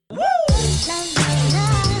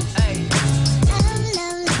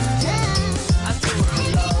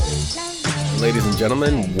ladies and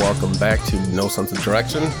gentlemen, welcome back to No Sense of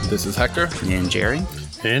Direction. This is Hector. And Jerry.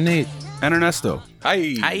 And Nate. And Ernesto.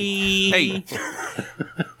 Hi. Hi. Hey.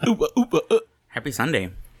 Happy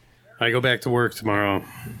Sunday. I go back to work tomorrow.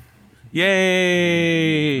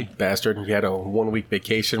 Yay. Bastard, we had a 1 week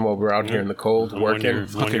vacation while we were out here in the cold working.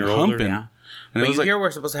 One year older. Humping. Yeah. And But it was you like, hear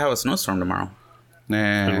we're supposed to have a snowstorm tomorrow. nah.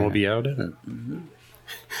 And we'll be out in it.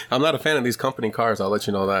 I'm not a fan of these company cars, I'll let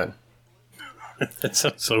you know that. That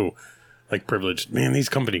sounds so like privileged. Man, these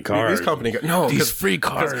company cars. These company cars. No, These free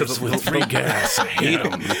cars 'cause with free gas. I hate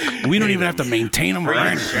them. We don't even have to maintain them or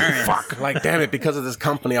anything. Fuck, like damn it, because of this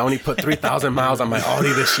company, I only put 3,000 miles on my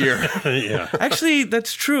Audi this year. Yeah. Actually,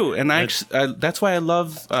 that's true. And that's why I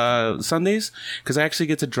love Sundays, because I actually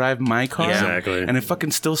get to drive my car. Yeah. Exactly. And it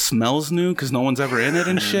fucking still smells new because no one's ever in it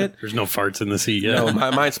and shit. There's no farts in the seat yet.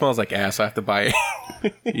 No, mine smells like ass. I have to buy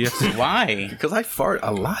it. Yes. Why? Because I fart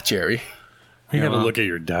a lot, Jerry. You gotta look at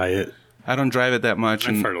your diet. I don't drive it that much.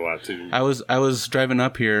 I And fart a lot too. I was driving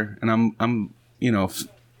up here, and I'm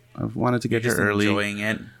I wanted to get here Just early. enjoying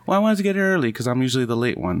it. Well, I wanted to get here early because I'm usually the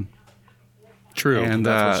late one. True. And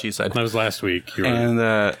That's what she said. that was last week. You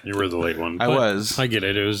were the late one. I But was. I get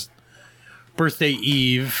it. It was birthday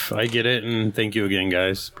eve. I get it. And thank you again,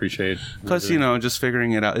 guys. Appreciate it. Plus, just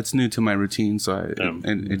figuring it out. It's new to my routine, so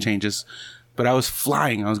it changes. But I was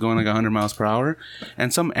flying. I was going like 100 miles per hour,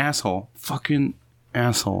 and some fucking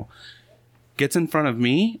asshole, gets in front of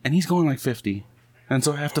me, and he's going like 50, and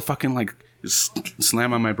so I have to fucking like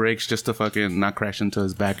slam on my brakes just to fucking not crash into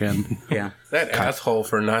his back end. Yeah. That asshole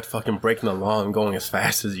for not fucking breaking the law and going as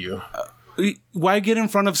fast as you. Why get in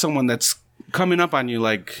front of someone that's coming up on you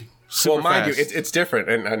like super Well, mind fast? you, it's different,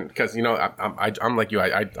 and because I'm like you,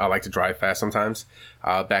 I like to drive fast sometimes.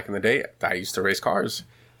 Back in the day, I used to race cars,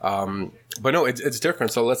 but no, it's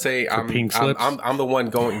different. So let's say I'm pink slips? I'm the one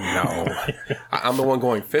going I'm the one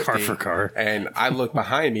going 50 Car for car. and I look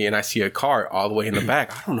behind me and I see a car all the way in the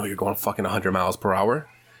back. I don't know you're going fucking 100 miles per hour.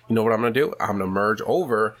 You know what I'm gonna do? I'm gonna merge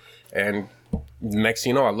over, and next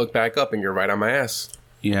thing you know, I look back up and you're right on my ass.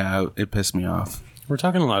 Yeah, it pissed me off. We're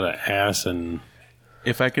talking a lot of ass and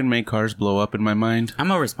If I can make cars blow up in my mind, I'm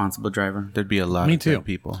a responsible driver. there'd be a lot Me of too. bad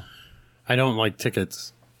people. I don't like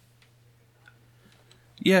tickets.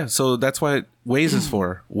 Yeah, so that's what Waze is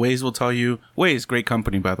for. Waze will tell you. Waze, great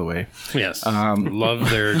company, by the way. Yes.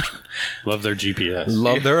 Love their GPS.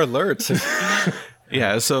 Love their alerts.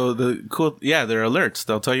 Yeah, so they're alerts.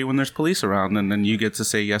 They'll tell you when there's police around, and then you get to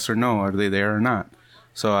say yes or no. Are they there or not?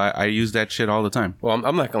 So I use that shit all the time. Well,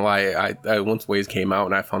 I'm not gonna lie. I once Waze came out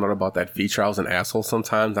and I found out about that feature, I was an asshole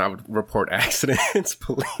sometimes. And I would report accidents,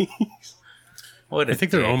 police. I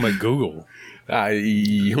think they're owned by Google.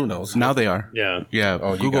 Who knows? Now they are. Yeah. Yeah,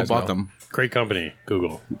 Oh, you Google guys bought know. them. Great company,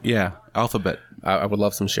 Google. Yeah, Alphabet. I would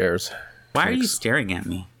love some shares. Why are you staring at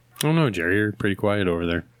me? I don't know, Jerry. You're pretty quiet over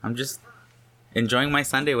there. I'm just enjoying my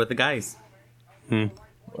Sunday with the guys. I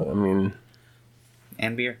mean,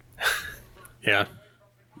 And beer. Yeah.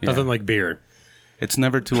 Nothing like beer. It's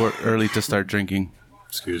never too early to start drinking.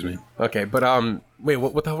 Excuse me. okay, but wait,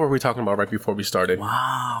 what the hell were we talking about right before we started?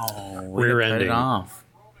 Wow. Rear Cut it ending. off.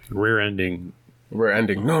 Rear ending. We're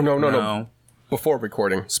ending. No. Before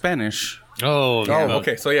recording. Spanish. Oh, Oh,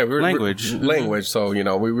 okay. So yeah, Language. Language. So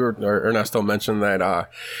we were. Ernesto mentioned that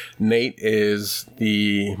Nate is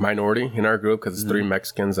the minority in our group because it's three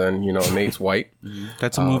Mexicans and Nate's white.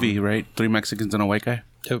 That's a movie, right? 3 Mexicans and a white guy.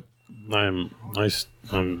 Yep. I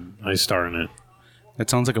star in it. That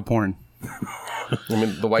sounds like a porn. I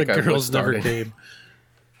mean, the white The guy was girls never started. came.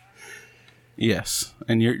 Yes,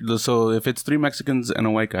 and so if it's 3 Mexicans and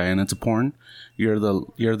a white guy and it's a porn, you're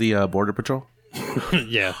the border patrol.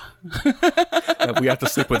 Yeah. We have to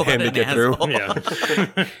sleep with him to an get through. asshole.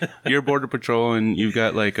 Yeah. You're border patrol and you've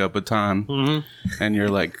got like a baton, and you're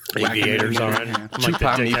like Aviators on. I'm like the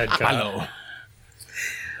Chupami dickhead cop. palo.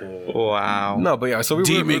 Wow. No, but yeah. So we were.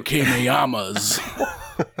 Kameyamas.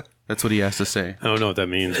 That's what he has to say. I don't know what that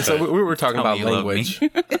means. So but we were talking Tell about me you love language,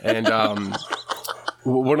 and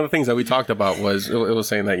one of the things that we talked about was it was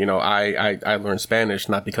saying that I learned Spanish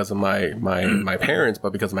not because of my parents,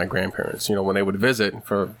 but because of my grandparents. When they would visit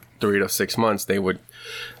for 3 to 6 months, they would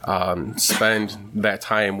spend that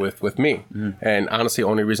time with me. And honestly, the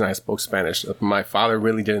only reason I spoke Spanish, my father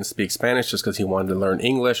really didn't speak Spanish just because he wanted to learn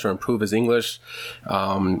English or improve his English.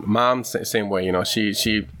 Mom, same way.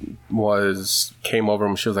 She came over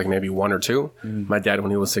when she was like maybe 1 or 2. My dad when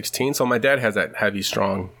he was 16. So my dad has that heavy,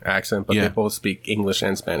 strong accent, but Yeah. they both speak English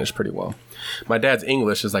and Spanish pretty well. My dad's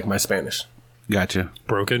English is like my Spanish. Gotcha.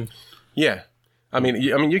 broken. Yeah. I mean,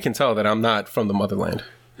 you can tell that I'm not from the motherland.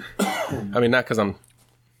 I mean, not because I'm...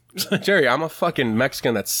 Jerry, I'm a fucking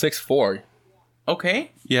Mexican that's 6'4".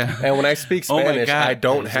 Okay. Yeah. And when I speak Oh my Spanish, God. I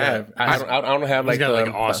don't have I don't have He's like got the,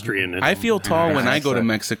 like Austrian. In I him. feel tall when I go to accent.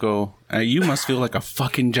 Mexico. You must feel like a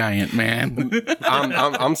fucking giant, man.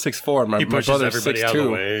 I'm 6'4". My He pushes brother's everybody out of the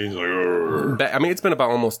 6'2". way. He's like, "Urgh." I mean, it's been about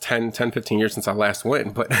almost 15 years since I last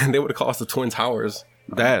went, but they would have called us the Twin Towers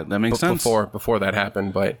that makes sense. before that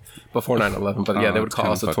happened, but before 9/11. But yeah, they would it's call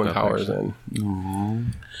kinda us the fucked Twin up, Towers, actually.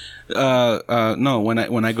 and No,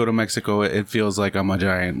 when I go to Mexico, it feels like I'm a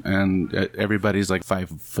giant, and everybody's like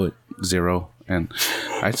 5'0", and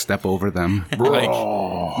I step over them. like,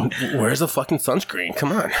 where's the fucking sunscreen?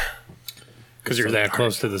 Come on. Because you're that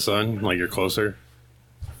close to the sun, like you're closer.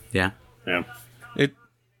 Yeah. Yeah.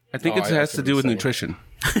 I think Oh, it I has see to what do he's with saying. nutrition.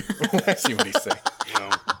 I see what he's saying. You know,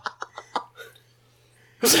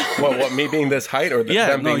 What me being this height or Yeah,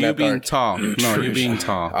 them no, being you that being dark? tall. No, you being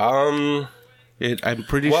tall. I'm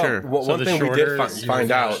pretty Well, sure. one the thing we shorter did you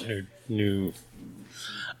find are, out. new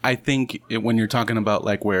I think when you're talking about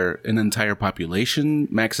like where an entire population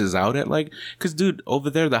maxes out at, like, because dude, over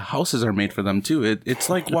there the houses are made for them too. It's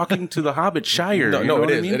like walking to the Hobbit Shire. No, you know it what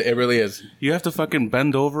I is. mean? It really is. You have to fucking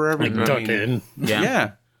bend over everything. duck in. Yeah.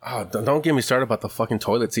 Yeah. Oh, don't get me started about the fucking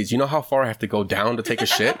toilet seats. You know how far I have to go down to take a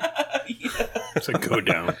shit? It's like go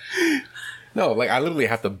down. No, like I literally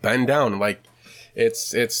have to bend down. Like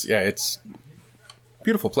it's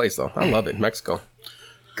beautiful place though. I love it, Mexico.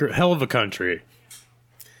 Hell of a country.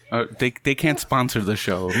 They can't sponsor the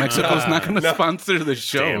show. Mexico's not going to sponsor the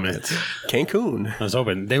show. Damn it. Cancun. I was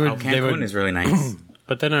hoping they would. Oh, they Cancun would, is really nice.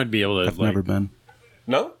 but then I'd be able to. I've never been.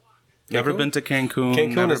 No, Never been to Cancun.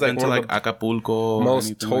 Cancun never is like been to one like of the Acapulco. or most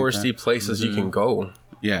anything like touristy that. places you can go.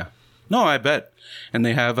 Yeah. No, I bet. And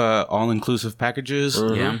they have all-inclusive packages.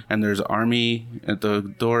 Yeah. And there's army at the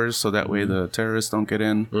doors, so that way the terrorists don't get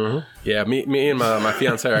in. Yeah, me and my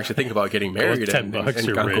fiance are actually thinking about getting married $10 in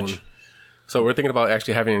you're Cancun. rich. So we're thinking about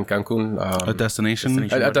actually having in Cancun A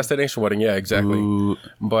destination. a destination wedding. Yeah, exactly. Ooh.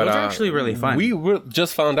 But Those are actually really fun. We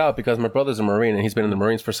just found out because my brother's a Marine and he's been in the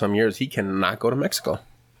Marines for some years. He cannot go to Mexico.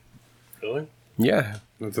 Really? Yeah.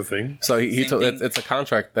 That's a thing. So he Same told thing. it's a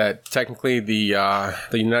contract that technically the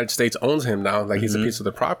United States owns him now, like he's a piece of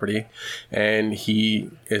the property, and he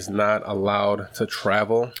is not allowed to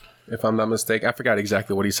travel. If I'm not mistaken, I forgot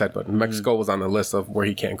exactly what he said, but Mexico was on the list of where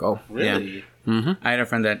he can't go. Yeah. I had a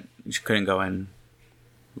friend that couldn't go, and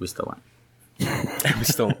we still went. We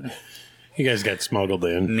still, You guys got smuggled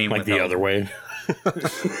in, Name like the withheld. other way.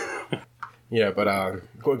 yeah. But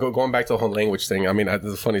going back to the whole language thing, I mean, it's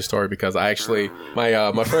a funny story because I actually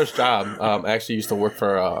my first job, I actually used to work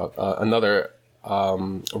for another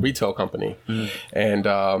retail company, and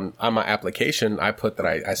on my application I put that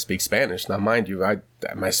I speak Spanish. Now, mind you,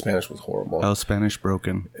 my Spanish was horrible. Oh, Spanish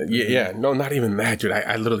broken. Yeah, no, not even that, dude.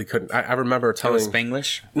 I literally couldn't. I remember Was telling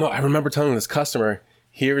Spanglish? no, I remember telling this customer,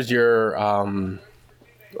 "Here's your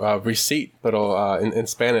receipt," but in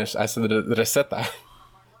Spanish, I said the receta.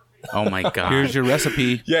 Oh my god. Here's your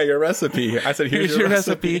recipe. Yeah, your recipe. I said, here's your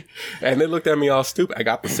recipe. And they looked at me all stupid. I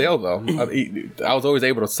got the sale, though. I was always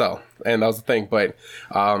able to sell. And that was the thing. But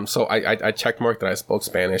so I checked marked that I spoke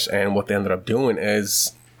Spanish. And what they ended up doing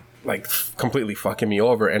is like completely fucking me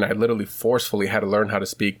over. And I literally forcefully had to learn how to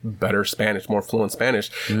speak better Spanish, more fluent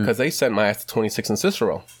Spanish. Because they sent my ass to 26 in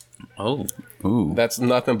Cicero. Oh, Ooh. That's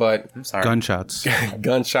nothing but I'm sorry. Gunshots.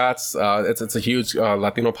 gunshots. It's a huge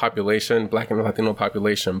Latino population, Black and Latino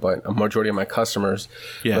population, but a majority of my customers,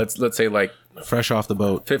 Yeah. let's say like Fresh off the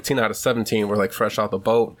boat. 15 out of 17 were like fresh out the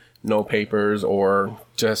boat, no papers, or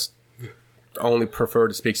just only prefer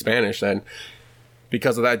to speak Spanish. And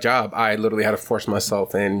because of that job, I literally had to force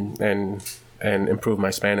myself in and improve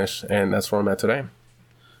my Spanish, and that's where I'm at today.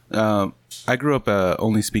 I grew up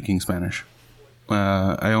only speaking Spanish.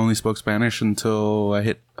 I only spoke Spanish until I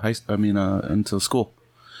hit until school.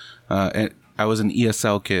 And I was an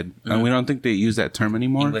ESL kid, and we don't think they use that term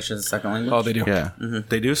anymore. English is a second language. Oh, they do. Yeah,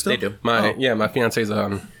 they do still. They do. My fiance's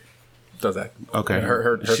does that. Okay.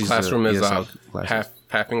 Her She's classroom a is ESL classes.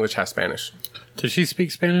 half English, half Spanish. Does she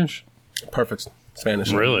speak Spanish? Perfect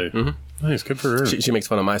Spanish. Really? Nice. Good for her. She makes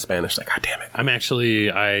fun of my Spanish. Like, God damn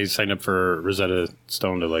it. I signed up for Rosetta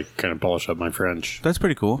Stone to like kind of polish up my French. That's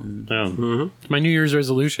pretty cool. Yeah. My New Year's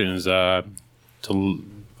resolution is to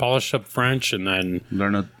polish up French and then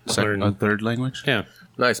Learn a third language. yeah.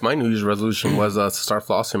 Nice. My New Year's resolution was to start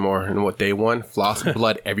flossing more. And what, day one? Floss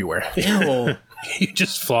blood everywhere. Ew. You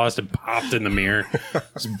just flossed and popped in the mirror.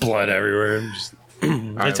 There's blood everywhere.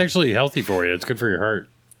 It's actually healthy for you. It's good for your heart.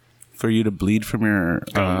 For you to bleed from your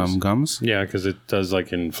gums. Yeah, because it does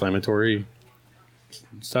like inflammatory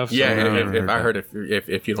stuff. So Yeah, if if I heard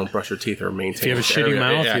if you don't brush your teeth or maintain, you have a shitty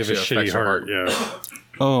mouth, you have a shitty heart.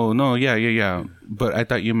 Yeah. Oh no, yeah. But I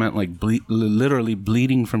thought you meant like literally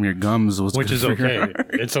bleeding from your gums was, which is okay.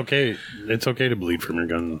 It's okay. It's okay to bleed from your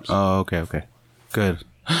gums. Oh, okay, good.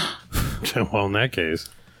 Well, in that case,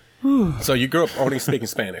 So you grew up only speaking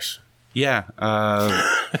Spanish. Yeah,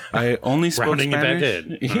 I only spoke rounding Spanish.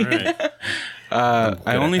 it back in. All right.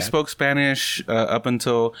 I only spoke Spanish up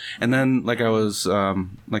until, and then like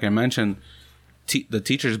I mentioned, the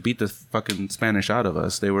teachers beat the fucking Spanish out of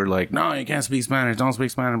us. They were like, "No, you can't speak Spanish. Don't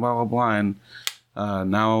speak Spanish." Blah blah blah. And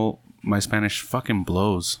now my Spanish fucking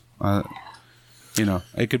blows.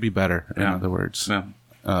 It could be better. In other words,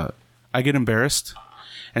 I get embarrassed.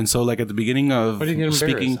 And so, like at the beginning of What do you get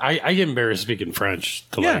speaking, I get embarrassed speaking French.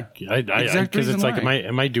 Yeah, Because it's like,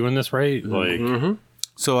 am I doing this right? Like,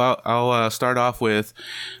 so I'll start off with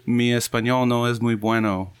 "Mi español no es muy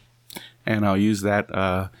bueno," and I'll use that,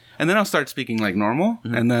 and then I'll start speaking like normal,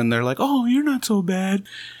 and then they're like, "Oh, you're not so bad."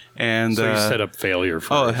 And so you set up failure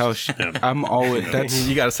first. oh hell, I'm always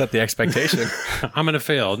You got to set the expectation. I'm gonna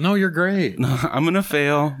fail. No, you're great. I'm gonna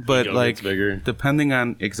fail, but Ego like gets bigger. depending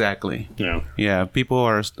on exactly. Yeah, people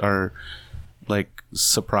are like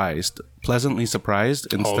surprised, pleasantly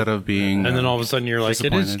surprised instead of being. And then all of a sudden you're like,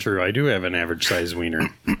 it is disappointed. true. I do have an average size wiener.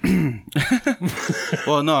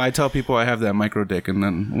 Well, no, I tell people I have that micro dick, and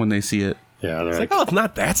then when they see it, Yeah, they're It's like, like, oh, it's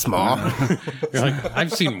not that small. you're like,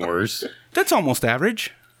 I've seen worse. that's almost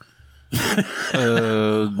average.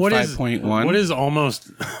 What is 5.1. What is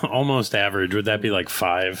almost average? Would that be like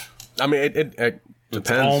 5? I mean, it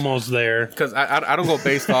depends. Almost there. Because I don't go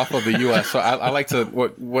based off of the U.S. So I like to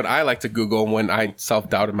what I like to Google when I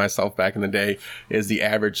self-doubted myself back in the day is the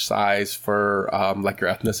average size for like your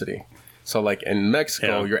ethnicity. So like in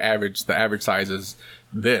Mexico, the average size is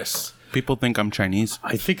this. People think I'm Chinese.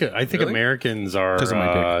 I think Really? Americans are 'Cause of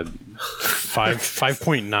my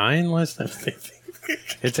 5.9 less than they think.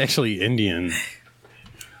 It's actually Indian.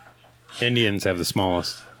 Indians have the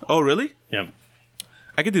smallest. Oh, really? Yep.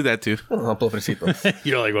 I could do that too. Oh, pobrecito.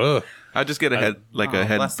 You're like, whoa. I'll just get a head a bless their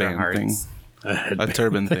headband thing, hearts. a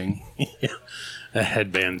turban thing. A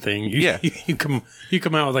headband thing. Yeah. You come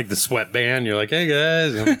out with like the sweatband. You're like, hey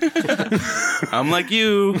guys, I'm like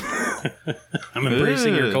you. I'm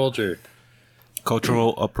embracing your Ugh. culture.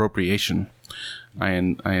 Cultural appropriation.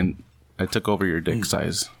 I took over your dick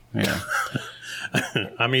size. Yeah.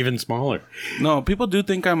 I'm even smaller. No, people do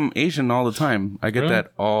think I'm Asian all the time. I get Really?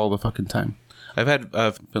 that all the fucking time. I've had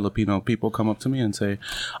Filipino people come up to me and say,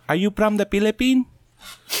 "Are you from the Philippines?"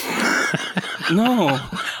 No.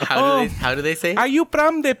 How do they say? Are you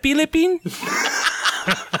from the Philippines?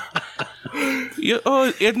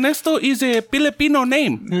 Ernesto is a Filipino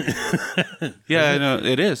name. Yeah, no,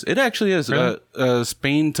 it is. It actually is. Really?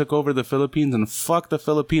 Spain took over the Philippines and fucked the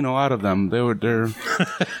Filipino out of them.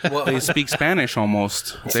 They speak Spanish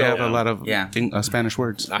almost. They have a lot of Spanish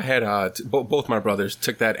words. I had both my brothers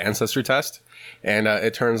took that ancestry test, and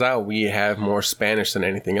it turns out we have more Spanish than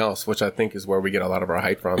anything else, which I think is where we get a lot of our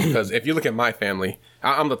height from. Because if you look at my family,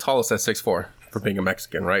 I'm the tallest at 6'4" for being a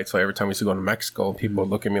Mexican, right? So every time we used to go to Mexico, people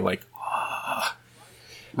look at me like,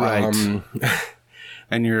 Right.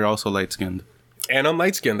 And you're also light skinned. and I'm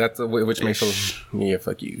light skinned. That's which makes me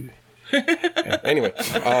fuck you. Anyway,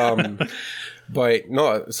 but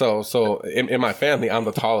no. So in my family, I'm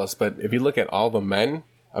the tallest. But if you look at all the men,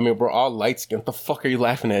 I mean, we're all light skinned. What the fuck are you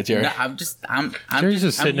laughing at, Jerry? No, I'm Jerry's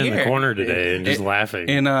just sitting in the here. corner today and just laughing.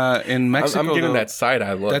 In Mexico, I'm giving though, that side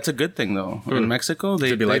eye look. that's a good thing though. In Mexico,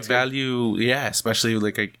 they be light-skinned? value, especially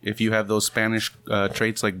like if you have those Spanish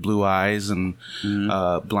traits like blue eyes and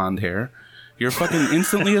blonde hair, you're fucking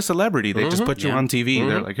instantly a celebrity. They just put you on TV.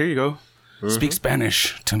 They're like, here you go, speak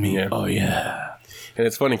Spanish to me. Yeah. Oh yeah. And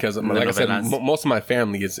it's funny because, like I said, novelas. most of my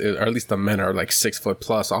family is, or at least the men are like 6 foot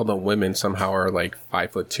plus. All the women somehow are like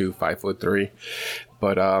 5'2", 5'3".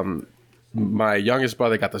 But my youngest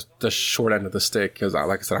brother got the short end of the stick because,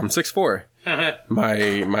 like I said, I'm 6'4".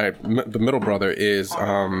 The middle brother is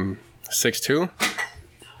 6'2",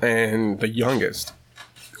 and the youngest,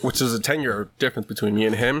 which is a 10-year difference between me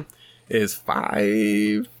and him, is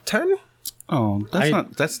 5'10". Oh,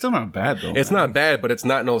 that's still not bad though. It's not bad, but it's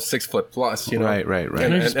not no 6 foot plus, you know. Right.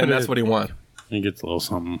 And that's what he wants. He gets a little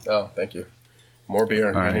something. Oh, thank you. More beer.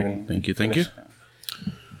 All right. Thank you.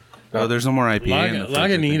 Oh, there's no more IPA. in the fridge, I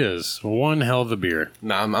think. Lagunitas, one hell of a beer.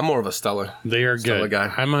 Nah, I'm more of a Stella. They are Stella good.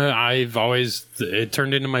 guy. I've always it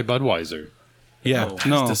turned into my Budweiser. Yeah, It's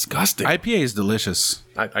no, disgusting. IPA is delicious.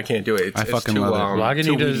 I can't do it. It's fucking too, love it.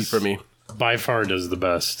 too weedy Lagunitas for me. by far does the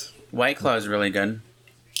best. White Claw is really good.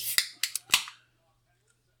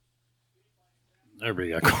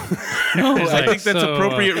 Everybody got No, It's I like, think that's so,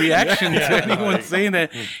 appropriate reaction to anyone like- saying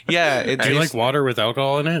that. Yeah, Do you like water with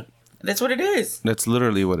alcohol in it? That's what it is. That's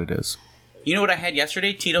literally what it is. You know what I had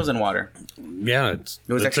yesterday? Tito's and water. Yeah, it's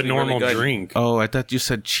was a actually normal really good. drink. Oh, I thought you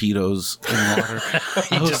said Cheetos in water.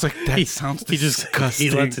 I was like, that sounds disgusting.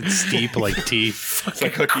 He lets it steep like tea. It's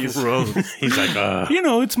like cookies. He's like, You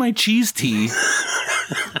know, it's my cheese tea.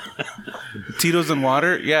 Tito's and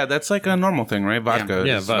water? Yeah, that's like a normal thing, right? Vodka.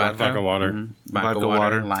 yeah, is vodka water. Vodka, Vodka water,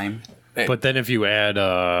 water. lime. But then if you add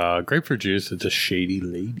grapefruit juice, it's a shady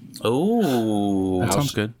lady. Oh, That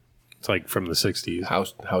sounds good. It's like from the 60s.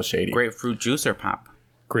 How shady. grapefruit juice or pop?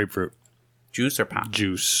 Grapefruit Juice or pop?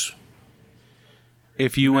 juice.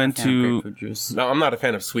 If you went Yeah, to... grapefruit juice. No, I'm not a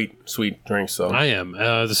fan of sweet drinks. So I am.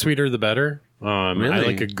 The sweeter, the better. I Really?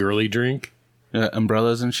 like a girly drink.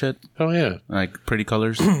 umbrellas and shit, Oh, yeah. like pretty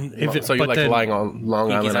colors. so you like lying on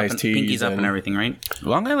Long Island iced teas, Pinkies up and everything, right?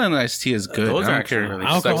 Long Island iced tea is good. Those I are don't actually care. really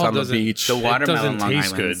Sex Alcohol on the doesn't, beach. The it watermelon doesn't Long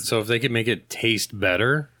taste good. Islands. So if they could make it taste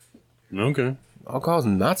better, okay. Alcohol's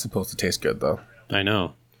not supposed to taste good though, I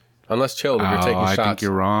know. unless chilled. If you're taking I shots. think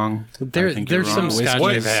you're wrong. There's some Whiskey scotch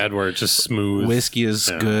I've is- had where it's just smooth. Whiskey is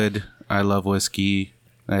Yeah. good. I love whiskey.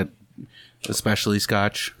 Especially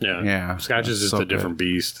Scotch. Yeah. Yeah. Scotch is just So a different good.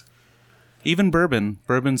 beast. Even bourbon.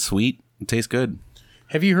 Bourbon's sweet. It tastes good.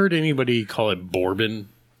 Have you heard anybody call it bourbon?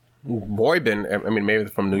 Boybin. I mean, maybe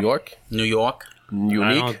from New York. New York.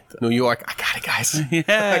 Unique. New York. I got it, guys.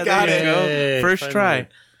 Yeah, got there it. you go. Yay, First finally.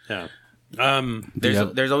 try. Yeah.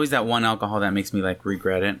 There's always that one alcohol that makes me like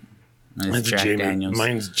regret it. And it's Jack Daniels.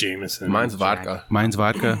 Mine's Jameson. Mine's vodka. Mine's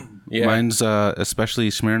vodka. Yeah. Mine's especially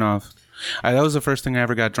Smirnoff. That was the first thing I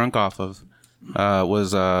ever got drunk off of.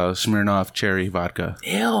 Was Smirnoff cherry vodka.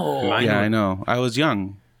 Ew. Mine Yeah, I know. I was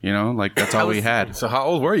young. You know, like that's all we had. So how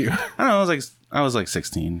old were you? I don't know. I was like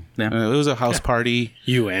 16. Yeah. It was a house party.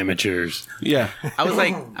 You amateurs. Yeah.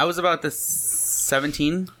 I was about the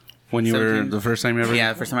 17. When you 17. were the first time you ever.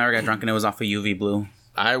 Yeah, first time I ever got drunk, and it was off of UV Blue.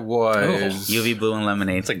 I was UV Blue and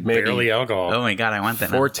lemonade. It's like Maybe. barely alcohol. Oh my god, I want that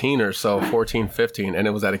now. 14 or so, 14, 15, and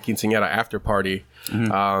it was at a quinceañera after party.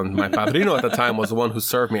 My padrino at the time was the one who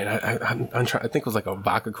served me, and I think it was like a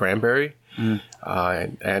vodka cranberry. And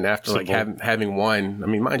after like having one, I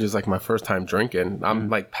mean, mind you, it's like my first time drinking. I'm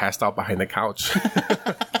like passed out behind the couch.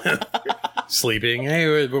 Sleeping.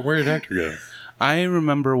 Hey, where did Hector go? I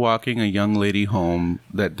remember walking a young lady home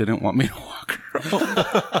that didn't want me to walk her home.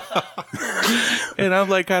 And I'm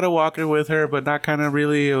like kind of walking with her, but not kind of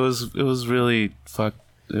really. It was really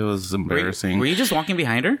it was embarrassing. Were you just walking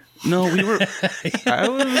behind her? No, we were. I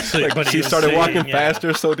was. But She he was started saying, walking yeah.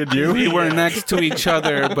 faster, so did you. We were next to each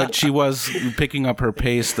other, but she was picking up her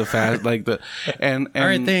pace and All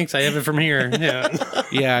right, thanks. I have it from here. Yeah.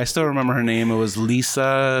 yeah, I still remember her name. It was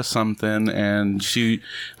Lisa something, and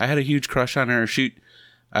I had a huge crush on her.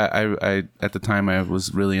 I at the time I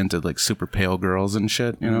was really into like super pale girls and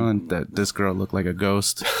shit, you know, and that this girl looked like a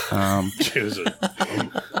ghost. She was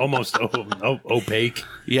almost opaque.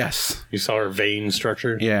 Yes, You saw her vein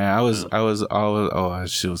structure. yeah, I was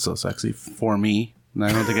she was so sexy for me. And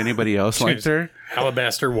I don't think anybody else liked her.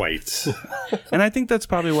 Alabaster whites. And I think that's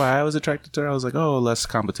probably why I was attracted to her. I was like, oh, less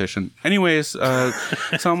competition. Anyways, so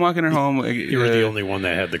I'm walking her home. You were the only one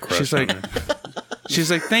that had the crush. She's on like, her. she's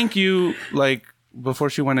like, thank you. Like before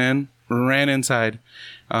she went in, ran inside,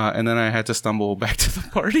 and then I had to stumble back to the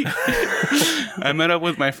party. I met up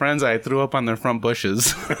with my friends. I threw up on their front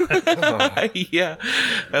bushes. Yeah,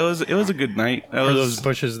 it was a good night. Are those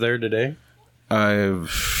bushes there today? I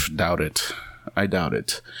doubt it. I doubt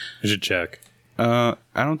it. You should check. I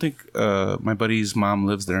don't think my buddy's mom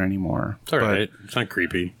lives there anymore. It's all right. It's not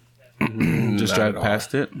creepy. Just Not drive at all.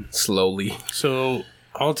 past it. Slowly. So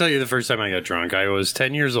I'll tell you the first time I got drunk. I was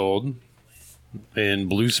 10 years old in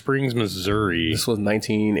Blue Springs, Missouri. This was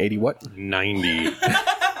 1980. What?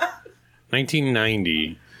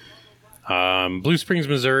 1990. Blue Springs,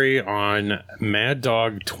 Missouri on Mad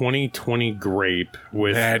Dog 2020 Grape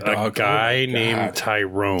with Mad a Dog. guy Oh my named God.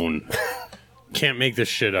 Tyrone. Can't make this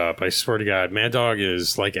shit up. I swear to God. Mad Dog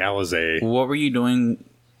is like Alizé. What were you doing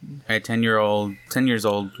at 10 years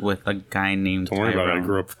old with a guy named Don't worry about it. I Tyrone?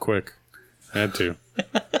 grew up quick. I had to.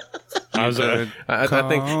 I was I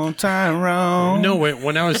think Oh, Tyrone. No,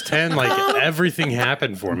 when I was 10, like, everything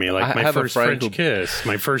happened for me. Like, I my have a first friend French who- kiss,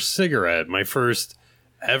 my first cigarette,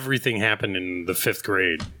 everything happened in the 5th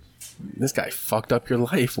grade. this guy fucked up your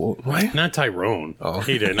life. What? Not Tyrone. Oh.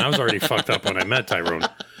 He didn't. I was already fucked up when I met Tyrone.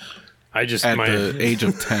 I just, At the age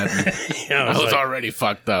of 10. yeah, I was like, already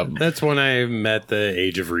fucked up. that's when I met the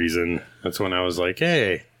age of reason. That's when I was like,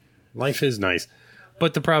 hey, life is nice.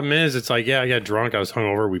 But the problem is, it's like, yeah, I got drunk, I was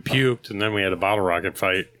hungover, we puked, and then we had a bottle rocket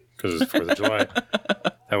fight because it's 4th of July.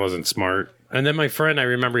 That wasn't smart. And then my friend, I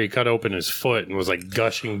remember he cut open his foot and was like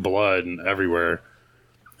gushing blood everywhere.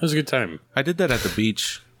 It was a good time. I did that at the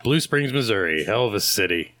beach. Blue Springs, Missouri. Hell of a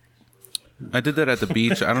city. I did that at the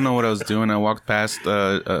beach. I don't know what I was doing. I walked past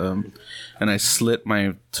and I slit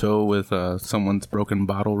my toe with someone's broken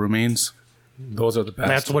bottle remains. Those are the best.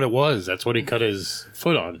 That's what it was. That's what he cut his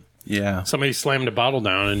foot on. Yeah. Somebody slammed a bottle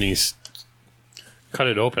down and cut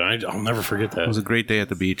it open. I'll never forget that. It was a great day at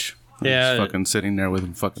the beach. Yeah. Just fucking sitting there with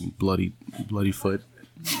a fucking bloody foot.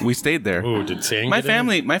 We stayed there. Ooh, did Sang My get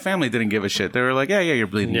in? family didn't give a shit. They were like, yeah, you're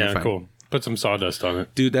bleeding. You're Yeah, fine. cool. Put some sawdust on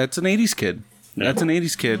it. Dude, that's an 80s kid. Yeah. That's an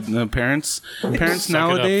 80s kid. Parents Suck it up,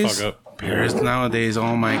 nowadays. fuck up. Parents nowadays,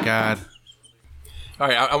 oh my God. All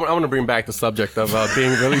right, I want to bring back the subject of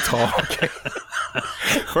being really tall. Okay.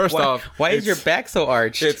 First off, Why is your back so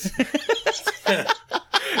arched?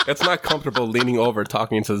 it's not comfortable leaning over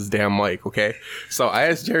talking into this damn mic. Okay, so I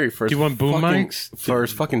asked Jerry for Do you want boom fucking, mics? for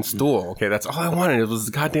his fucking stool. Okay, that's all I wanted. It was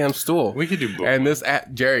a goddamn stool. We could do boom And this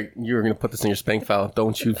Jerry, you were gonna put this in your spank file.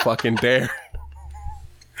 Don't you fucking dare.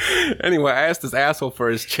 Anyway, I asked this asshole for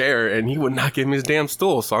his chair, and he would not give me his damn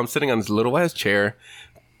stool. So I'm sitting on this little ass chair.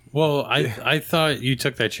 Well, I thought you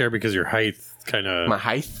took that chair because your height kind of... My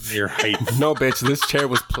height? Your height. No, bitch. This chair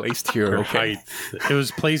was placed here. Your Okay. height. It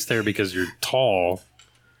was placed there because you're tall.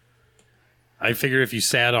 I figured if you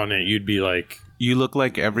sat on it, you'd be like... You look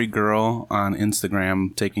like every girl on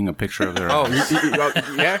Instagram taking a picture of their Oh,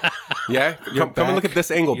 ass. yeah. Come and look at this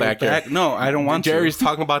angle back here. No, I don't want Jerry's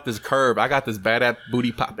talking about this curve. I got this bad ass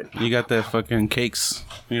booty popping. You got the fucking cakes.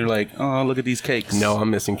 You're like, oh, look at these cakes. No, I'm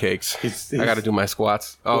missing cakes. I got to do my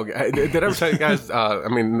squats. Oh, did I ever tell you guys? I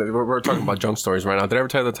mean, we're talking about drunk stories right now. Did I ever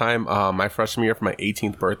tell you the time my freshman year for my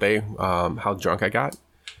 18th birthday? How drunk I got?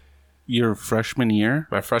 Your freshman year?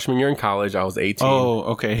 My freshman year in college, I was 18. Oh,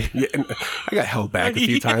 okay. Yeah, and I got held back a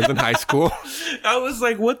few times in high school. I was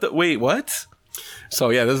like, what the? Wait, what? So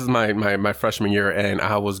yeah, this is my freshman year, and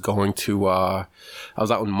I was going to I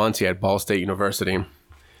was out in Muncie at Ball State University.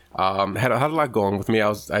 Had a lot going with me.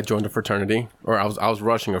 I joined a fraternity, or I was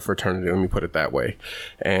rushing a fraternity. Let me put it that way,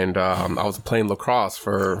 and I was playing lacrosse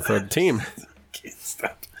for the team.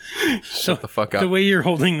 Stop. Shut the fuck up. The way you're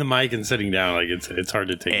holding the mic and sitting down, like it's hard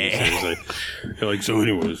to take you seriously. You're like, so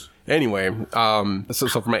anyways. Anyway, so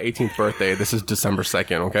for my 18th birthday, this is December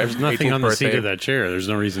 2nd, okay? There's nothing 18th on the birthday, seat of that chair. There's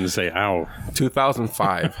no reason to say ow.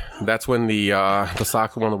 2005. That's when the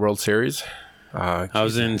Sox won the World Series. I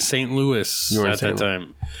was in St. Louis were in at St. that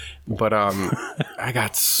time. But I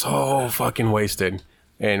got so fucking wasted.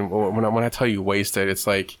 And when I tell you wasted, it's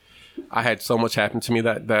like I had so much happen to me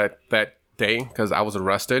that day because I was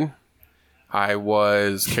arrested. I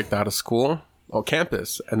was kicked out of school,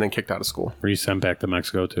 campus, and then kicked out of school. Were you sent back to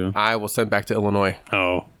Mexico too? I was sent back to Illinois.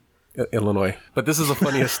 Oh. Illinois. But this is the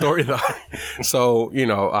funniest story though. So,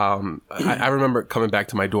 I remember coming back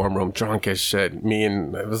to my dorm room drunk as shit. Me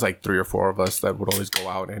and it was like 3 or 4 of us that would always go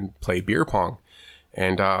out and play beer pong.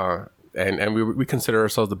 And we consider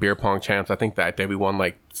ourselves the beer pong champs. I think that day we won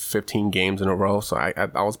like 15 games in a row. So I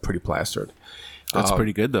was pretty plastered. That's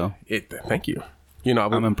pretty good, though. Thank you.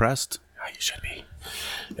 I'm impressed. You should be.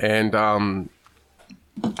 And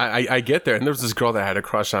I get there, and there was this girl that I had a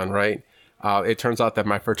crush on, right? It turns out that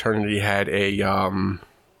my fraternity had a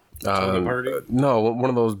party? No, one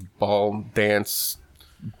of those ballroom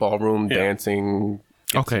dancing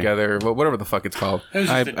together, whatever the fuck it's called.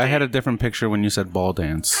 I had a different picture when you said ball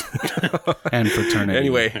dance and fraternity.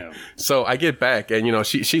 Anyway, so I get back, and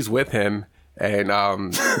she's with him. And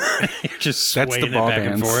You're just that's the swaying ball it back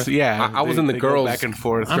dance. and forth. Yeah, I was in the they go girls back and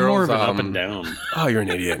forth. I'm more of an girls, up and down. Oh, you're an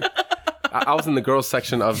idiot. I was in the girls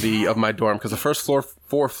section of my dorm because the first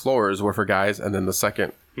 4 floors were for guys, and then the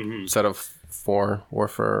second set of 4 were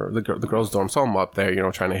for the girls' dorm. So I'm up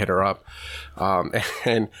there, trying to hit her up,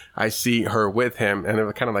 and I see her with him, and they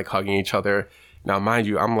were kind of like hugging each other. Now, mind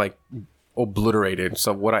you, I'm like obliterated.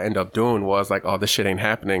 So what I end up doing was like, oh, this shit ain't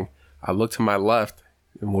happening. I look to my left,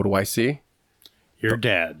 and what do I see? Your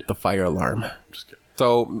dad. The fire alarm.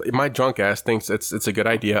 So my drunk ass thinks it's a good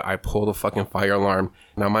idea. I pull the fucking fire alarm.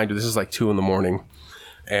 Now, mind you, this is like 2 a.m.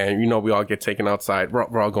 And we all get taken outside.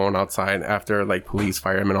 We're all going outside after like police,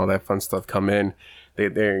 firemen, all that fun stuff come in.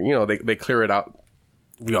 They clear it out.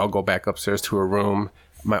 We all go back upstairs to a room.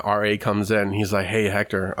 My RA comes in. He's like, "Hey,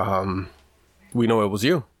 Hector, we know it was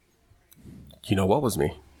you. You know what was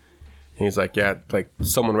me?" And he's like, "Yeah, like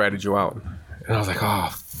someone ratted you out." And I was like, "Oh,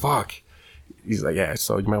 fuck." He's like, "Yeah,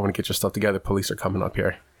 so you might want to get your stuff together. Police are coming up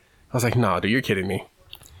here." I was like, "No, dude, you're kidding me."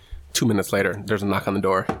 2 minutes later, there's a knock on the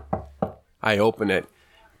door. I open it.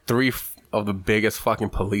 3 of the biggest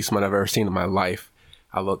fucking policemen I've ever seen in my life.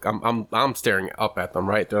 I look, I'm staring up at them,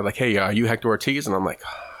 right? They're like, "Hey, are you Hector Ortiz?" And I'm like,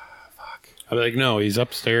 oh, fuck. I'd be like, no, he's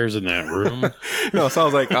upstairs in that room. No, so I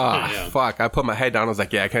was like, fuck. I put my head down. I was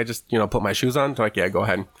like, yeah, can I just, put my shoes on? They're like, yeah, go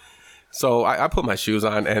ahead. So I put my shoes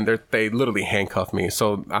on, and they literally handcuffed me.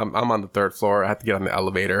 So I'm on the 3rd floor. I have to get on the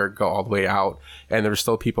elevator, go all the way out, and there's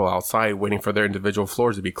still people outside waiting for their individual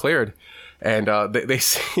floors to be cleared. And they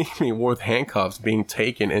see me with handcuffs being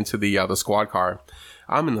taken into the squad car.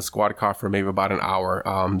 I'm in the squad car for maybe about an hour.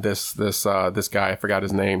 This guy, I forgot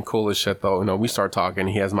his name, cool as shit though. We start talking.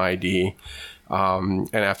 He has my ID.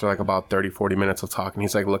 And after like about 30, 40 minutes of talking,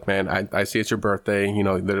 he's like, look, man, I see it's your birthday.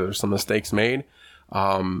 There's some mistakes made.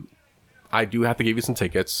 I do have to give you some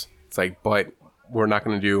tickets. It's like, but we're not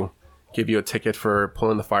going to give you a ticket for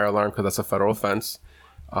pulling the fire alarm because that's a federal offense.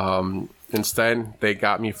 Instead, they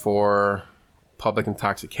got me for public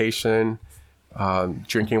intoxication,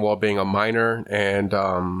 drinking while being a minor, and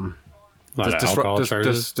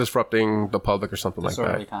disrupting the public or something like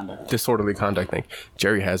that. Disorderly conduct thing.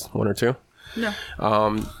 Jerry has 1 or 2. No.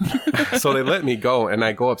 So they let me go, and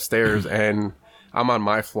I go upstairs, and I'm on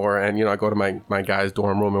my floor, and I go to my guy's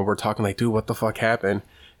dorm room, and we're talking like, dude, what the fuck happened?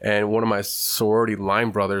 And one of my sorority line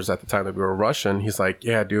brothers at the time that we were rushing, he's like,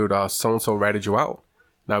 yeah, dude, so and so ratted you out.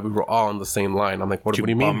 Now we were all on the same line. I'm like, what do you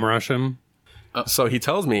mean? Bum rush him? So he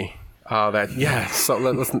tells me that, yeah. So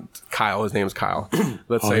listen, Kyle, his name's Kyle.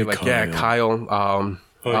 Let's say like, Kyle. Yeah,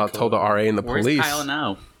 Kyle told the RA and the Where's police. Kyle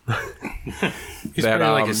now? He's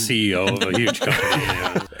probably like a CEO of a huge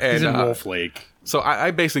company. He's in Wolf Lake. So I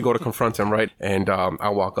basically go to confront him, right? And I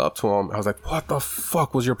walk up to him. I was like, what the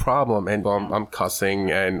fuck was your problem? And I'm cussing,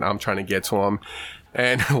 and I'm trying to get to him.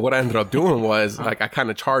 And what I ended up doing was, like, I kind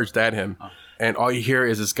of charged at him. And all you hear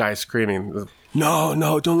is this guy screaming,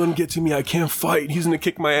 no, don't let him get to me. I can't fight. He's going to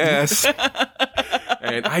kick my ass.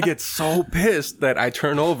 And I get so pissed that I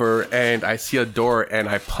turn over, and I see a door, and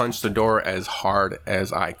I punch the door as hard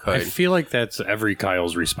as I could. I feel like that's every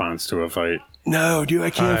Kyle's response to a fight. No, dude,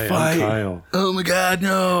 I can't fight. I'm Kyle. Oh my God,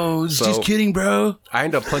 no. Just kidding, bro. I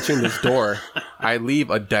end up punching this door. I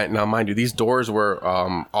leave a dent. Now, mind you, these doors were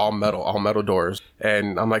all metal doors.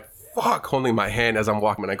 And I'm like, fuck, holding my hand as I'm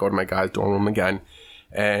walking. And I go to my guy's dorm room again.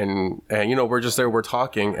 And we're just there, we're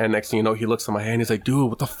talking. And next thing you know, he looks at my hand. He's like, dude,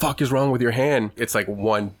 what the fuck is wrong with your hand? It's like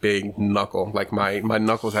one big knuckle. Like my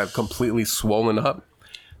knuckles have completely swollen up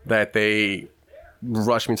that they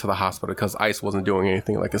rushed me to the hospital because ice wasn't doing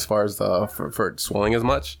anything, like as far as for swelling as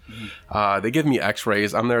much. They give me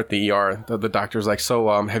x-rays. I'm there at the ER. The doctor's like,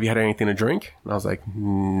 so have you had anything to drink? And I was like,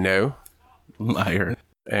 no. Liar.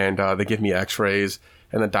 And they give me x-rays,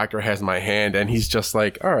 and the doctor has my hand, and he's just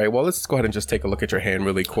like, all right, well, let's go ahead and just take a look at your hand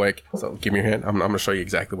really quick. So give me your hand. I'm going to show you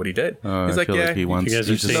exactly what he did. He's like, yeah. You guys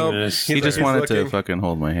are seeing this. He just wanted to fucking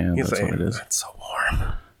hold my hand. That's like, what it is. It's so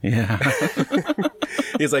warm. Yeah.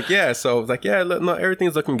 He's like, yeah. So I was like, yeah, no,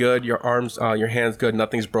 everything's looking good. Your arms, your hand's good.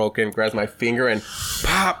 Nothing's broken. Grabs my finger and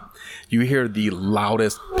pop. You hear the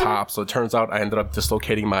loudest pop. So it turns out I ended up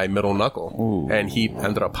dislocating my middle knuckle. Ooh. And he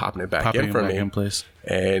ended up popping it back in for me. In place.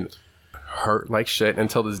 And hurt like shit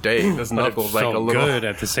until this day. This knuckle's like a little good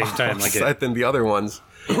at the same time, like than the other ones.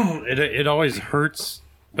 It always hurts,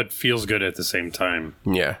 but feels good at the same time.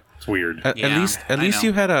 Yeah. It's weird. At least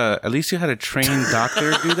you had a trained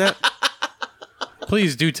doctor do that.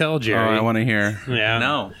 Please do tell Jerry. Oh, I want to hear. Yeah.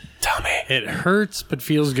 No. Tell me. It hurts, but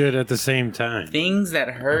feels good at the same time. Things that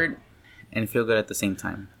hurt and feel good at the same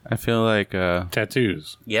time. I feel like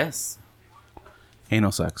Tattoos. Yes.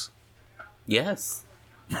 anal sex. Yes.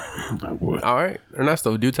 I would. All right,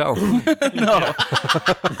 Ernesto, do tell. No.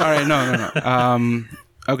 All right, no.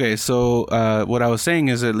 Okay, so what I was saying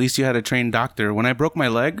is at least you had a trained doctor. When I broke my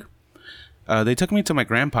leg, they took me to my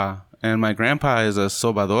grandpa, and my grandpa is a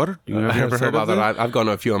sobador. You ever heard of that? I've gone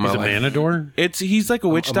to a few in my He's a life. manador? He's like a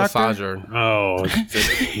witch doctor. Massager. Oh,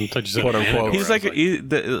 quote unquote.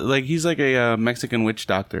 He's like a Mexican witch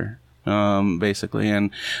doctor, basically,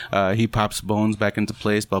 and he pops bones back into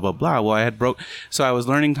place. Blah blah blah. Well, so I was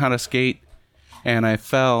learning how to skate, and I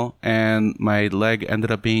fell, and my leg ended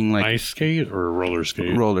up being like ice skate or roller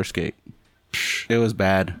skate. Roller skate. It was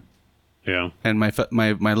bad. Yeah, and my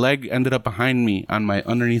leg ended up behind me on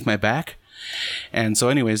underneath my back. And so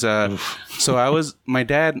anyways, my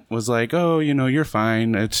dad was like, oh, you're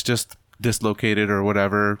fine. It's just dislocated or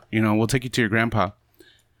whatever. We'll take you to your grandpa.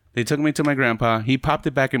 They took me to my grandpa. He popped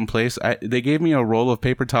it back in place. They gave me a roll of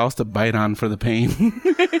paper towels to bite on for the pain.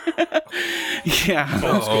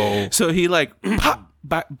 Yeah. So he like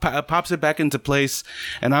pops it back into place,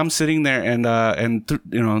 and I'm sitting there, and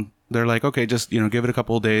they're like, okay, just give it a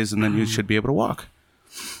couple of days, and then you should be able to walk.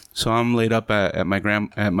 So I'm laid up at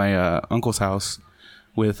my uncle's house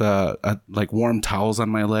with like warm towels on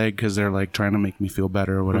my leg because they're like trying to make me feel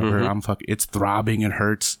better or whatever. It's throbbing, it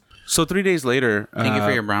hurts. So 3 days later, Thank you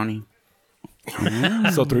for your brownie.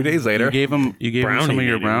 So 3 days later, you gave him some of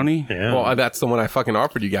your maybe. brownie. Yeah. well, that's the one I fucking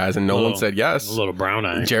offered you guys, and no one said yes. A little brown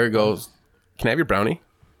eye. Jerry goes, "Can I have your brownie?"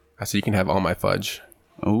 I said, "You can have all my fudge."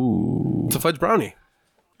 Ooh. It's a fudge brownie.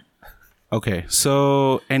 Okay.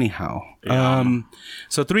 So anyhow,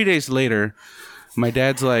 so 3 days later, my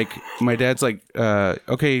dad's like,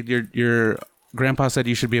 okay, your grandpa said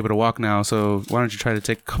you should be able to walk now, so why don't you try to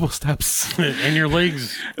take a couple steps? And your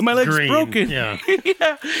legs. My leg's green. broken. Yeah.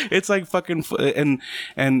 Yeah, it's like fucking,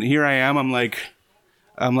 and here I am. I'm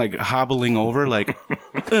like hobbling over, like,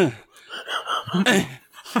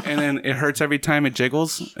 and then it hurts every time it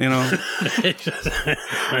jiggles. You know.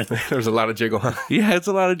 There's a lot of jiggle. Huh? Yeah, it's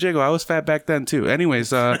a lot of jiggle. I was fat back then too. Anyways,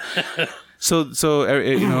 so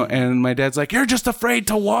you know, and my dad's like, "You're just afraid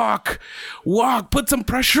to walk. Put some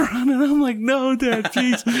pressure on it." I'm like, "No, Dad,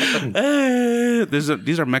 please."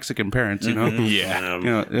 These are Mexican parents, you know. Yeah. You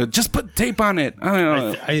know, just put tape on it. I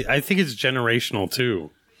don't know. I think it's generational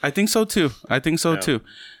too. I think so too.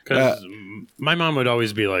 Because my mom would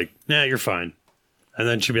always be like, "Nah, you're fine," and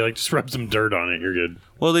then she'd be like, "Just rub some dirt on it. You're good."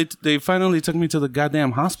 Well, they finally took me to the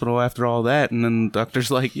goddamn hospital after all that, and then the doctor's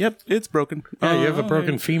like, "Yep, it's broken." Yeah, you have a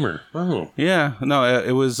broken femur. Oh, Yeah, no,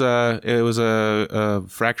 it was a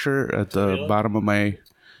fracture at the bottom of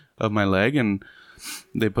my leg, and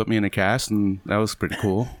they put me in a cast, and that was pretty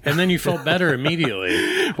cool. and then you felt better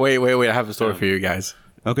immediately. Wait. I have a story for you guys.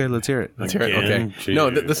 Okay, let's hear it. Let's hear it. Again? Okay.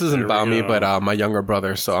 No, Jeez, this isn't there we about me, go. but my younger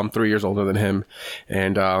brother. So I'm 3 years older than him.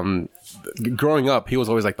 And growing up, he was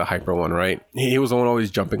always like the hyper one, right? He was the one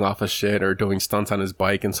always jumping off of shit or doing stunts on his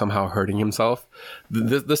bike and somehow hurting himself.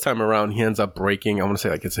 This time around, he ends up breaking, I want to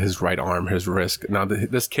say like it's his right arm, his wrist. Now,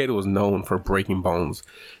 this kid was known for breaking bones.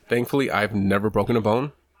 Thankfully, I've never broken a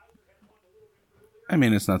bone. I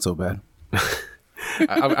mean, it's not so bad.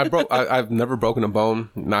 I've never broken a bone,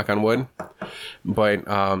 knock on wood.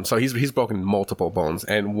 But so he's broken multiple bones,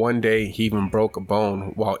 and one day he even broke a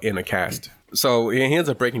bone while in a cast. So he ends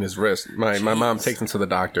up breaking his wrist. My mom takes him to the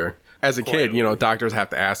doctor. As a kid, you know, doctors have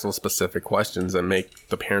to ask those specific questions and make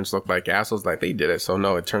the parents look like assholes, like they did it. So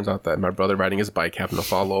no, it turns out that my brother riding his bike happened to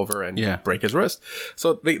fall over and break his wrist.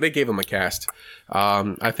 So they gave him a cast.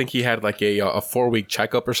 I think he had like a 4-week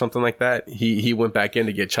checkup or something like that. He went back in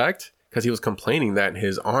to get checked because he was complaining that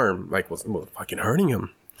his arm like was fucking hurting him.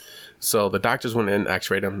 So the doctors went in,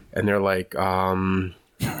 x-rayed him, and they're like,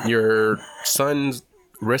 your son's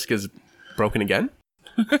wrist is broken again?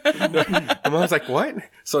 And I was like, what?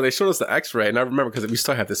 So they showed us the x-ray, and I remember because we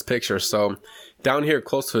still have this picture. So down here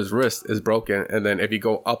close to his wrist is broken, and then if you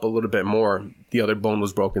go up a little bit more, the other bone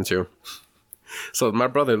was broken too. So my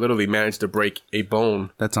brother literally managed to break a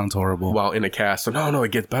bone. That sounds horrible. While in a cast. So no,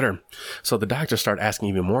 it gets better. So the doctors start asking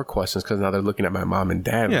even more questions because now they're looking at my mom and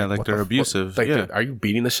dad. Yeah, like they're abusive. Like, yeah. are you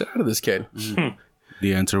beating the shit out of this kid?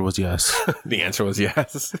 The answer was yes. The answer was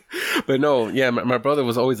yes. But no, yeah, my brother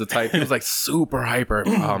was always the type. He was like super hyper.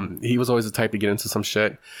 He was always the type to get into some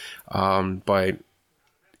shit. But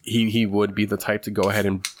he would be the type to go ahead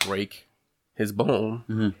and break his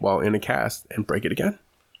bone while in a cast and break it again.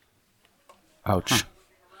 Ouch.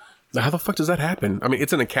 How the fuck does that happen? I mean,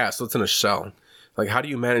 it's in a cast, so it's in a shell. Like, how do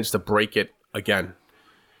you manage to break it again?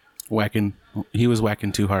 Whacking. He was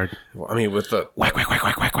whacking too hard. Well, I mean, with the Whack, whack, whack,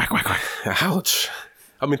 whack, whack, whack, whack, whack. Ouch.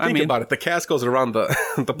 I mean, think about it. The cast goes around the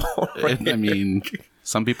bone. Right? I mean,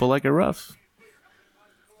 some people like it rough.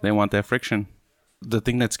 They want that friction. The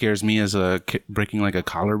thing that scares me is breaking like a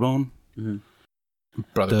collarbone.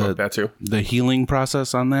 Brother broke that too. The healing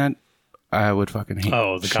process on that, I would fucking hate.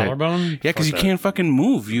 Oh, the shit. collarbone? Yeah, because you Fuck can't fucking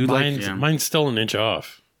move. You Mine's still an inch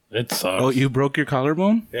off. It sucks. Oh, you broke your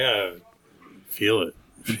collarbone? Yeah. Feel it.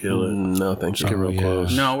 No, thank you. Get real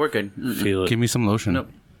close. No, we're good. Feel it. Give me some lotion.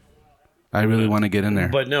 Nope. I really want to get in there.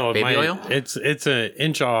 But no, Baby oil? it's an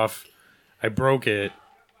inch off. I broke it.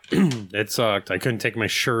 It sucked. I couldn't take my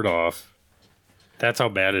shirt off. That's how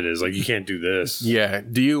bad it is. Like, you can't do this. Yeah.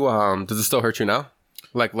 Do you does it still hurt you now?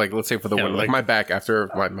 Like let's say for the winter, like my back after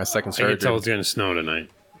my second I surgery. can tell it's gonna snow tonight.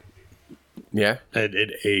 Yeah.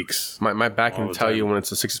 It aches. My back can the tell time. you when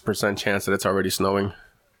it's a 60% chance that it's already snowing.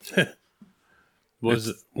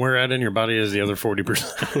 Where at in your body is the other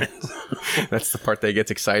 40%? That's the part that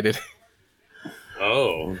gets excited.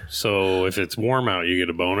 Oh, so if it's warm out, you get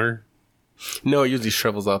a boner? No, it usually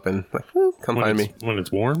shrivels up and like, come find me. When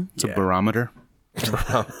it's warm? It's a barometer.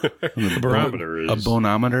 The barometer is A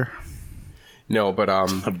bonometer. No, but a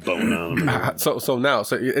boner. so now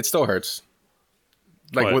it still hurts.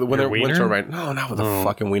 Like What, when your they're winter, wiener? right? No, not with the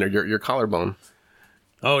fucking wiener. Your collarbone.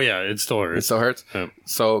 Oh, yeah, it still hurts. It still hurts. Yeah.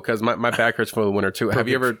 So because my back hurts for the winter too. Have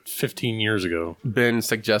you ever 15 years ago? been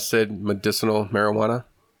suggested medicinal marijuana?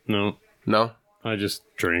 No, No. I just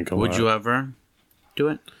drink a lot. Would you ever do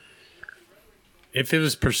it? If it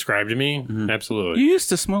was prescribed to me, absolutely. You used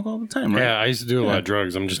to smoke all the time, right? Yeah, I used to do a lot of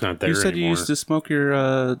drugs. I'm just not there You said anymore. you used to smoke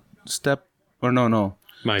your step, or no.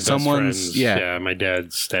 My best someone's- friend's, yeah. my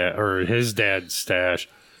dad's stash, or his dad's stash.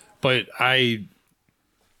 But it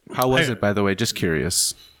How was it, by the way? Just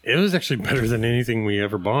curious. was actually better than anything we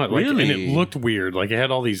ever bought. Like, Really? And it looked weird. Like, it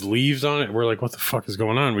had all these leaves on it. We're like, what the fuck is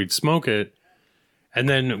going on? We'd smoke it, and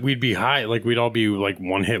then we'd be high. Like, we'd all be like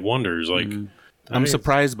one-hit wonders. Like, I'm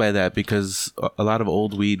surprised by that because a lot of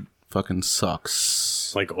old weed fucking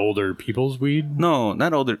sucks. like older people's weed. No,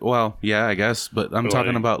 not older. Well, yeah, I guess, but I'm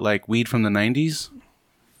talking about like weed from the 90s.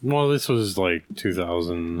 Well, this was like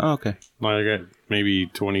 2000. Oh, okay. I got maybe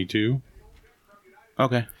 22.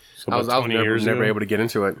 Okay. So I was about 20 years never ago. able to get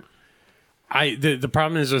into it. The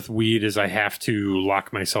problem is with weed is I have to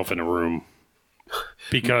lock myself in a room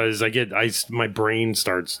because my brain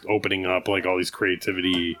starts opening up like all these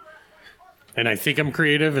creativity, and I think I'm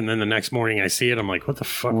creative, and then the next morning I see it, I'm like, what the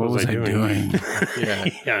fuck What was I doing? Yeah.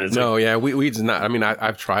 Yeah, it's No, yeah, weed's not. I mean,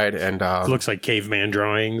 I've tried, and like, looks like caveman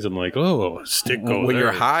drawings. I'm like, oh, a stick goes when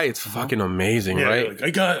you're there. high, it's fucking amazing, Yeah, right?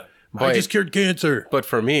 like, I But- just cured cancer. But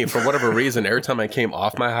for me, for whatever reason, every time I came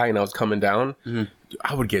off my high and I was coming down,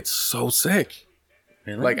 I would get so sick.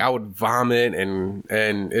 Really? Like I would vomit, and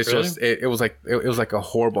it's Really? just it was like a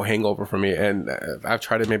horrible hangover for me. And I've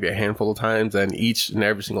tried it maybe a handful of times, and each and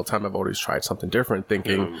every single time I've always tried something different,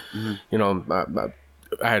 thinking, you know.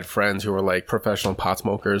 I had friends who were like professional pot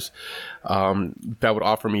smokers that would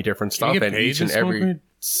offer me different stuff, get and paid each to and smoke every weed?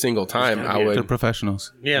 single time I They're would.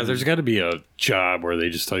 professionals. Yeah, there's got to be a job where they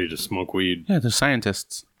just tell you to smoke weed. Yeah, they're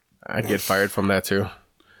scientists. I'd get fired from that too.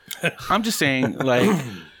 I'm just saying, like,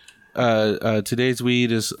 today's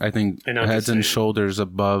weed is, I think, And I'm heads just and saying- shoulders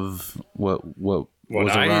above what was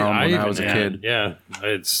around when I was a even kid. had. Yeah,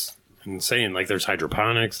 it's insane. Like, there's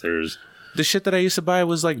hydroponics. There's The shit that I used to buy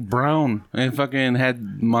was like brown and fucking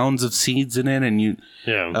had mounds of seeds in it, and you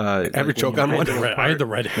Ever choke on one? I had the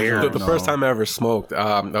red hair. The first time I ever smoked,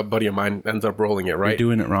 a buddy of mine ends up rolling it, right?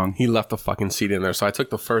 doing it wrong. He left the fucking seed in there. So I took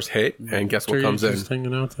the first hit, and guess what comes in? Just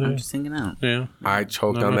hanging out today. Just hanging out. Yeah. I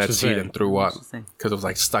choked Not on much that to seed say. and threw up to say. because it was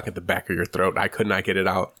like stuck at the back of your throat. I could not get it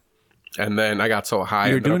out. And then I got so high.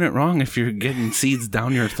 You're doing it wrong if you're getting seeds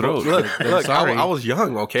down your throat. Look, sorry. I was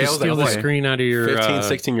young, okay? Just I steal was the like, what, screen out of your 15,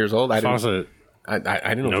 16 years old. I didn't faucet. I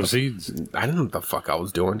didn't know No what the- seeds. I didn't know what the fuck I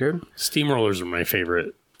was doing, dude. Steamrollers are my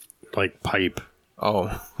favorite. Like pipe.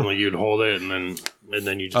 Oh, Like you'd hold it and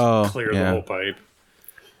then you just clear the yeah. whole pipe.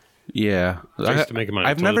 Yeah. I used to make 'em out of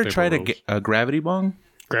I've toilet never paper tried rolls. a gravity bong.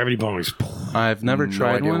 Gravity bongs. I've never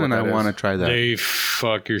tried idea one, what and I that is. want to try that. They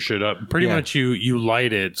fuck your shit up. Pretty Yeah. much you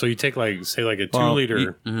light it. So you take like say like a 2 Well,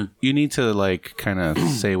 liter. You need to like kind of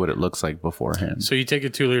say what it looks like beforehand. So you take a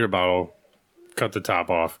 2 liter bottle, cut the top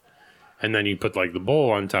off, and then you put like the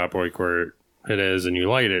bowl on top like where it is and you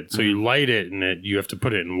light it. So you light it and you have to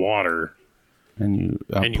put it in water And you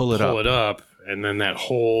and you pull it up, and then that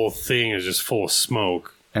whole thing is just full of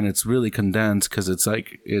smoke. and it's really condensed because it's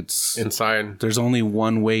inside. there's only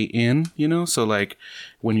one way in, so like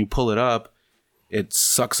when you pull it up, it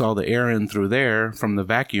sucks all the air in through there from the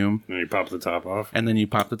vacuum, And you pop the top off. and then you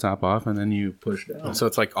pop the top off, and then you push down. So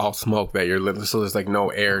it's like all smoke that you're literally, so there's like no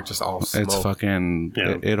air, just all smoke. It's fucking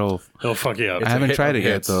Yeah. it'll It'll fuck you up. I haven't hit tried of it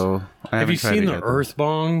yet hits. though. Have you seen the Earth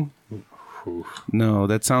Bong? No,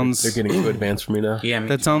 that sounds They're getting too advanced for me now. Yeah, me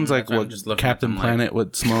that too. sounds like That's why I'm what just looking Captain at them Planet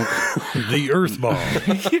would smoke. The Earth Bong.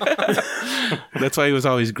 That's why he was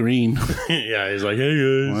always green. Yeah, he's like, hey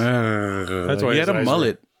guys. That's why he his had a eyes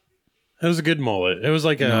mullet. It was a good mullet. It was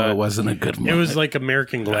like No, it wasn't a good mullet. It was like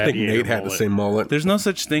American I Gladiator. think Nate had the mullet. same mullet. There's no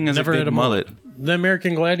such thing as Never a had good a mullet. mullet. The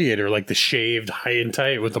American Gladiator, like the shaved high and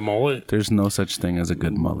tight with the mullet. There's no such thing as a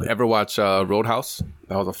good mullet. Ever watch Roadhouse?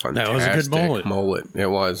 That was a fantastic That was a good mullet. It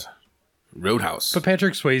was. Roadhouse. But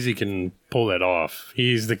Patrick Swayze can pull that off.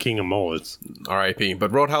 He's the king of mullets. R.I.P. But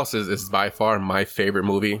Roadhouse is by far my favorite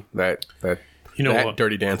movie. That You know that what?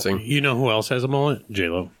 Dirty Dancing. You know who else has a mullet?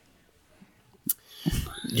 J-Lo.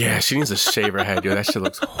 Yeah, she needs to shave her head, dude. That shit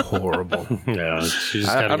looks horrible. Yeah, she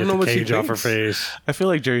just I got to don't get know the what she cage off her thinks. face. I feel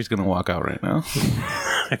like Jerry's gonna walk out right now.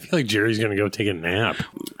 I feel like Jerry's going to go take a nap.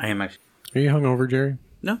 I am actually. Are you hungover, Jerry?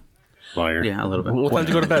 No. Liar. Yeah, a little bit. What time did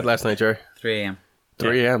you go to bed last night, Jerry? 3 a.m.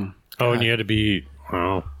 3 a.m. Oh, and you had to be,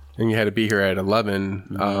 well, And you had to be here at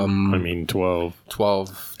 11. I mean, 12.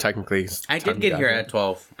 12, technically. I did get here at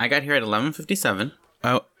 12. I got here at 11:57.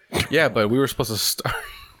 Yeah, but we were supposed to start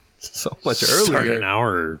so much Start an earlier.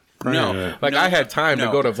 hour. No. Like, I had time to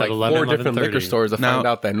No. go to It's like at 11, 4 different 11:30. liquor stores to find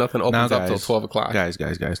out that nothing opens up till 12 o'clock. Guys,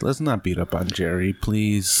 let's not beat up on Jerry,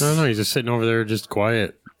 please. No, he's just sitting over there just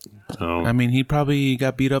quiet. Oh. I mean, he probably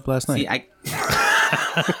got beat up last night. See,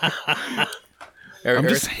 I'm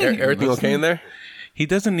just saying, everything okay in there? He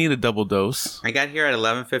doesn't need a double dose. I got here at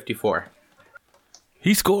 11:54.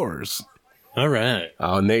 He scores. All right.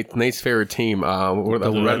 Nate's favorite team,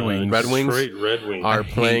 the Red Wings. Red Wings Straight Red Wings. are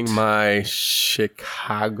playing my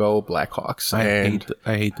Chicago Blackhawks.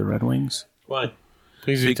 I hate the Red Wings Why?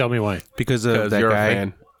 Please do tell me why. because of 'Cause that you're a guy,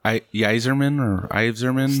 fan. Yzerman or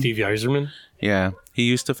Iserman. Steve Yzerman? Yeah, he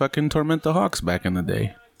used to fucking torment the Hawks back in the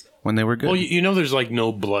day when they were good. Well, you know there's like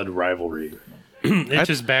no blood rivalry. It's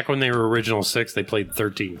just back when they were original 6, they played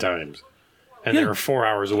 13 times. And they Yeah. were 4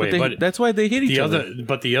 hours away. But that's why they hit each other.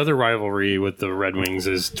 The other rivalry with the Red Wings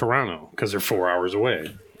is Toronto because they're 4 hours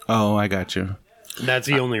away. Oh, I got you. That's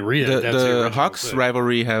the only reason. The, That's the original Hawks 6.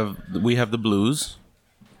 rivalry we have the Blues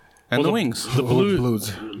and the Wings. The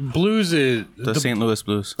Blues is The St. Louis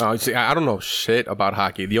Blues. Oh, see, I don't know shit about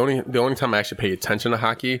hockey. The only time I actually pay attention to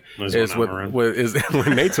hockey Is is when I'm around. is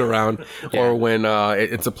when Nate's around or when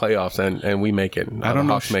it's the playoffs and we make it. I don't the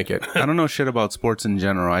know. Hawks make it. I don't know shit about sports in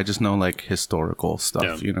general. I just know like historical stuff.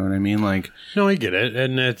 Yeah. You know what I mean? Like, No, I get it,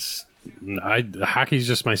 and hockey's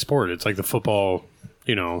just my sport. It's like the football,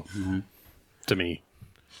 to me,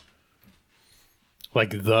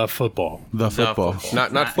 like the football. the football.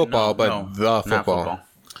 Not football, but the football. Not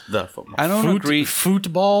the football. I don't agree.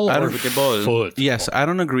 Football I or don't- Football. foot. Yes, I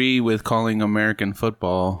don't agree with calling American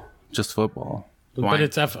football just football. Why? But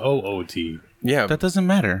it's FOOT. Yeah, That doesn't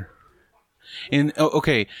matter. In FUT?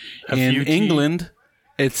 England,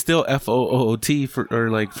 it's still FOOT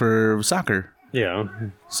for soccer. Yeah,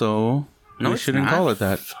 So No, we it's shouldn't not. call it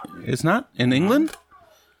that. It's not in England.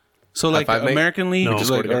 So like five, mate. American League No.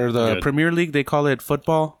 like, or the Good. Premier League, they call it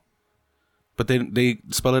football, but they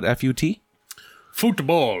spell it FUT.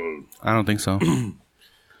 football. I don't think so.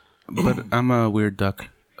 But I'm a weird duck.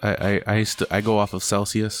 I go off of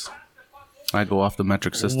Celsius. I go off the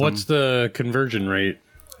metric system. What's the conversion rate?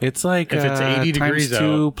 It's like if it's 80 times degrees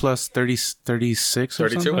 2 out? plus 36 or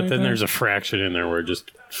 32, something but like Then that? there's a fraction in there where it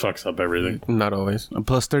just fucks up everything. not always.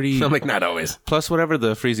 Plus 30 I'm like not always. plus whatever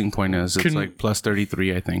the freezing point is. It's Can- like plus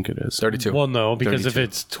 33, I think it is. 32. Well, no, because 32. if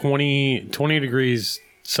it's 20 degrees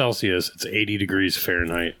Celsius, it's 80 degrees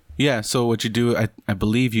Fahrenheit. Yeah, so what you do, I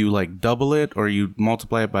believe you like double it or you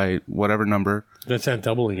multiply it by whatever number. That's not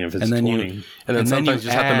doubling if it's And then 20. you and then sometimes you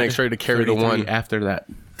just have to make add sure to carry the 33 one. after that.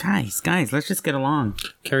 Guys, let's just get along.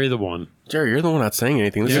 Carry the one. Jerry, you're the one not saying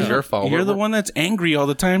anything. This is your fault. You're the one that's angry all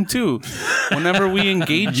the time too. Whenever we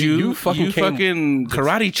engage you, You you fucking fucking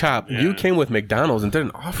karate chop. You came with McDonald's and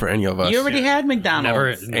didn't offer any of us. You already had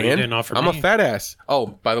McDonald's. Never. You didn't offer I'm me. a fat ass. Oh,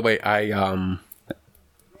 by the way, I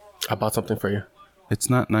bought something for you. It's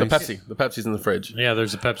not nice. The Pepsi's in the fridge. Yeah,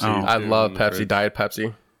 there's a Pepsi. I too love in the Pepsi, fridge. Diet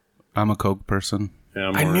Pepsi. I'm a Coke person.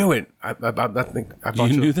 Yeah, I knew it. I think I bought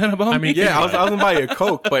You knew that about I me? mean, Yeah, I was gonna buy a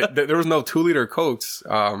Coke, but there was no 2-liter Cokes.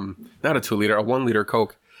 Not a 2-liter, a 1-liter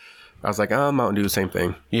Coke. I was like, Mountain Dew, same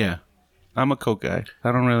thing. Yeah. I'm a Coke guy.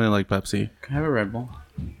 I don't really like Pepsi. Can I have a Red Bull?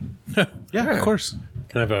 Yeah, of course.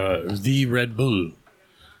 Can I have the Red Bull?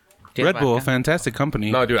 Red Bull, fantastic company.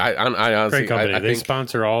 No, dude, I honestly, Great company. I They think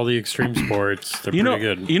sponsor all the extreme sports. They're you know,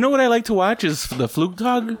 pretty good. you know what I like to watch is the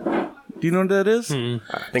Flugtag. Do you know what that is? I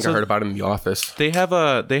think I heard about it in The Office. They have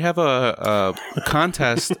a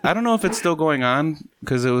contest. I don't know if it's still going on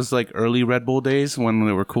because it was like early Red Bull days when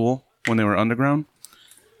they were cool, when they were underground.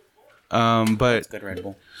 But Good Red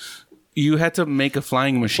Bull. you had to make a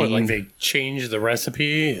flying machine. What, like they changed the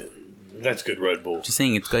recipe? That's good Red Bull. Just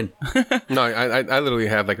saying it's good. No, I literally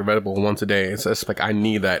have like a Red Bull once a day. It's just like I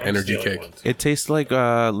need that energy Stealing kick. ones. It tastes like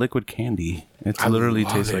liquid candy. It literally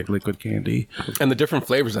love tastes it. like liquid candy. And the different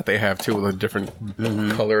flavors that they have too, the different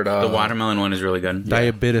colored. The watermelon one is really good.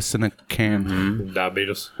 Diabetes in a can.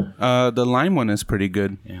 Diabetes. The lime one is pretty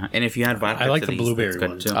good. Yeah. And if you had vodka, I like to the these, blueberry it's good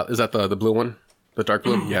ones. too. Is that the blue one? The dark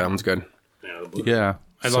blue? Yeah, that one's good. Yeah, the blue- Yeah.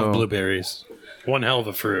 I love blueberries. One hell of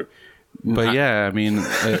a fruit. But yeah, I mean,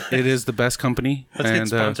 it is the best company. Let's get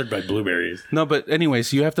sponsored by blueberries. No, but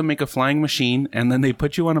anyways, you have to make a flying machine, and then they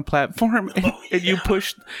put you on a platform, and you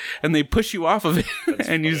push, and they push you off of it,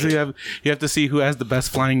 and you have to see who has the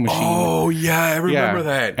best flying machine. Oh yeah, I remember Yeah.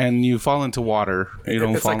 that. And you fall into water. You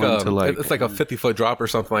don't It's fall like into like it's like a 50-foot drop or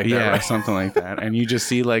something like that. yeah, Right? something like that. And you just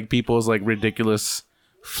see like people's like ridiculous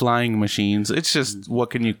flying machines. It's just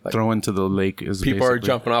what can you throw into the lake? Is People are basically-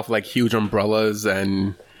 jumping off like huge umbrellas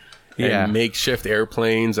and Yeah. makeshift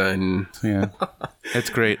airplanes, and Yeah, it's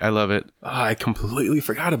great. I love it. I completely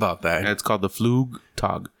forgot about that. It's called the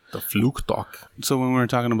Flugtag. The Flugtag. So when we were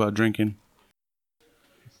talking about drinking,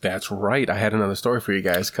 That's right. I had another story for you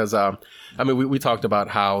guys because, I mean, we talked about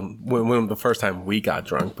how when the first time we got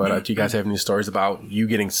drunk, but do you guys have any stories about you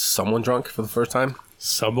getting someone drunk for the first time?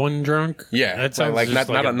 Someone drunk? Yeah, that sounds like just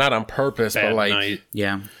not on purpose, but like night.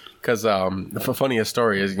 Yeah. because the funniest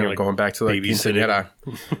story is like going back to like babysitting.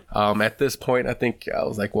 quinceañera. At this point, I think I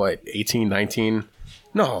was like what 18, 19.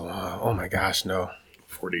 No, oh my gosh, no.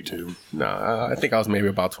 42. No, I think I was maybe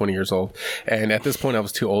about 20 years old. And at this point, I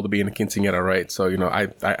was too old to be in a quinceañera, right? So,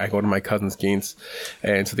 I go to my cousin's quince,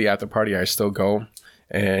 and to the after party, I still go.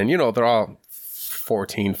 And, they're all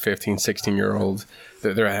 14, 15, 16-year-olds.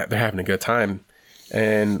 They're having a good time.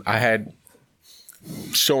 And I had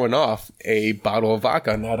showing off a bottle of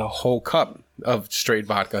vodka and had a whole cup of straight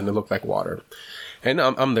vodka, and it looked like water. And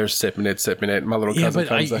I'm there sipping it. My little cousin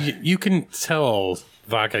comes you can tell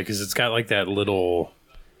vodka because it's got like that little...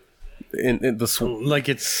 in the like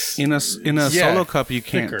it's In a solo cup, you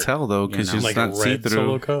can't thicker. tell though because it's like not a see red through.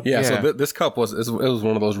 solo cup. Yeah, Yeah. so this cup was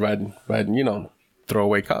one of those red,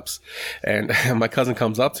 throwaway cups. And my cousin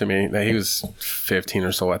comes up to me. He was 15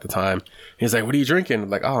 or so at the time. He's like, "What are you drinking?" I'm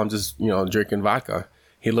like, "Oh, I'm just, drinking vodka."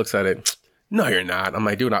 He looks at it. "No, you're not." I'm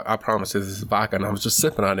like, "Dude, I promise this is vodka." And I was just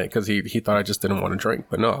sipping on it because he thought I just didn't want to drink.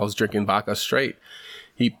 But no, I was drinking vodka straight.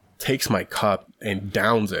 He takes my cup and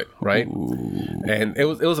downs it, right? Ooh. And it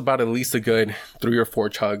was about at least a good 3 or 4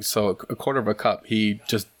 chugs. So a quarter of a cup, he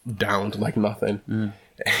just downed like nothing.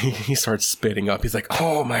 He starts spitting up. He's like,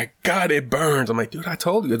 "Oh my God, it burns." I'm like, "Dude, I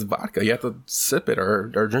told you it's vodka. You have to sip it or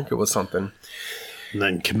drink it with something." And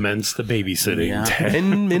then commence the babysitting. Yeah.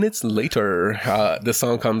 10 minutes later, the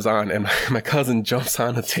song comes on, and my cousin jumps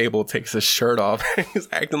on the table, takes his shirt off. He's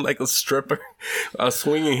acting like a stripper,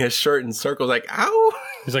 swinging his shirt in circles, like, "Ow!"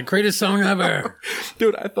 He's like, greatest song ever.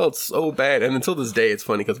 Dude, I felt so bad. And until this day, it's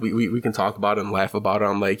funny because we can talk about it and laugh about it.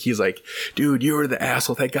 I'm like, he's like, "Dude, you were the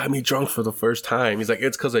asshole that got me drunk for the first time." He's like,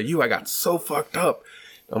 "It's because of you. I got so fucked up."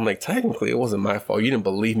 I'm like, technically, it wasn't my fault. You didn't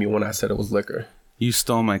believe me when I said it was liquor. You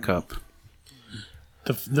stole my cup.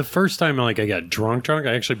 The first time I got drunk,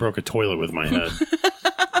 I actually broke a toilet with my head.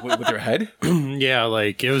 With your head? Yeah,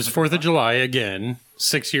 like it was 4th of July again,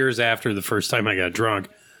 6 years after the first time I got drunk.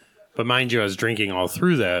 But mind you, I was drinking all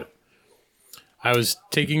through that. I was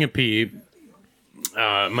taking a pee.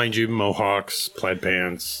 Mind you, mohawks, plaid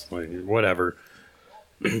pants, like whatever.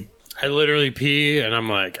 I literally pee, and I'm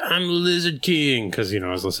like, "I'm Lizard King," because, I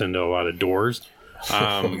was listening to a lot of Doors.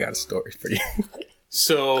 We got a story for you.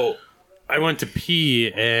 So I went to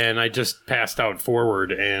pee, and I just passed out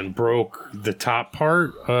forward and broke the top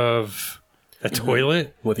part of the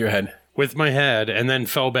toilet With your head. with my head, and then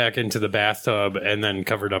fell back into the bathtub, and then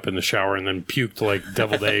covered up in the shower, and then puked like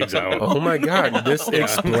deviled eggs out. Oh my God, this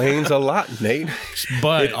explains a lot, Nate.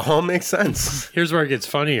 But It all makes sense. here's where it gets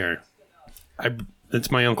funnier. It's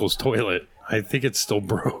my uncle's toilet. I think it's still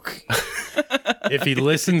broke. If he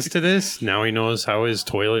listens to this, now he knows how his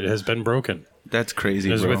toilet has been broken. That's crazy,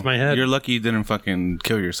 It was bro. with my head. You're lucky you didn't fucking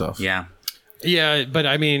kill yourself. Yeah. Yeah, but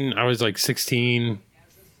I mean, I was like 16,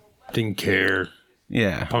 didn't care.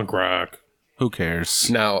 Yeah. Punk rock. Who cares?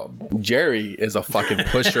 Now, Jerry is a fucking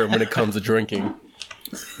pusher when it comes to drinking.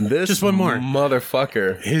 This Just one more.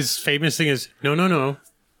 motherfucker. His famous thing is, no,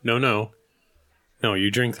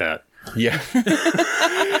 you drink that. Yeah.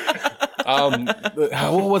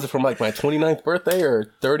 What was it from like my 29th birthday or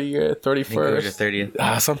 30th, 31st?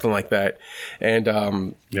 30th. Something like that. And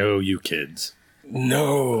No, you kids.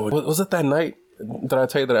 no, was it that night that I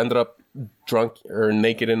tell you that I ended up drunk or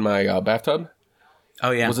naked in my bathtub? Oh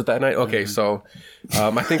yeah. Was it that night? Okay, so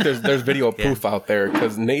I think there's video proof out there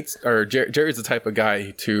because Jerry's the type of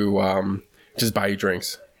guy to just buy you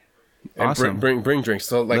drinks. And Awesome. bring drinks.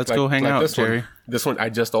 So Let's go hang out, this Jerry. This one I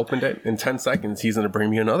just opened it. In 10 seconds, he's gonna bring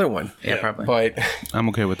me another one. Yeah, probably. But I'm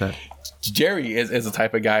okay with that. Jerry is the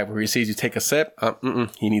type of guy where he sees you take a sip,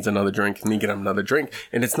 he needs another drink, and you get him another drink.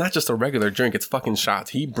 And it's not just a regular drink, it's fucking shots.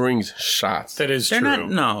 He brings shots. That is They're true. not.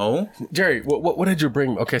 No. Jerry, what did you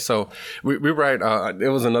bring? Okay, so we were at, it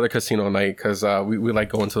was another casino night because we like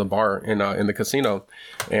going to the bar in the casino.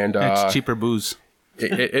 And It's cheaper booze.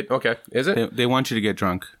 okay, is it? They want you to get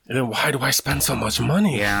drunk. And then why do I spend so much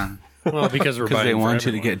money? Yeah. Well, because we're Because buying they for want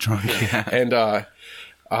you to everyone. get drunk. Yeah. And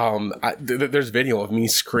there's video of me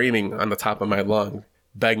screaming on the top of my lung,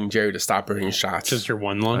 begging Jerry to stop bringing shots. Just your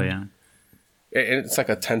one lung. Oh yeah. And it's like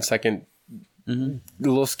a 10-second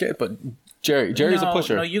little skit, but Jerry's a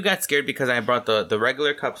pusher. No, you got scared because I brought the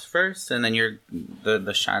regular cups first, and then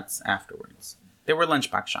the shots afterwards. They were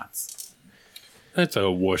lunchbox shots. That's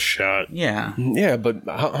a whoosh shot. Yeah. Yeah, but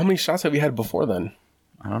how many shots have you had before then?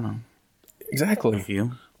 I don't know. Exactly. A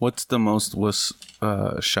few. What's the most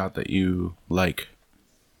shot that you like?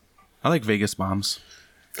 I like Vegas bombs.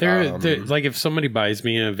 They're like if somebody buys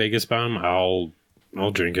me a Vegas bomb, I'll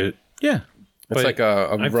drink it. Yeah. It's But like a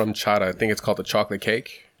rum chata. I think it's called the chocolate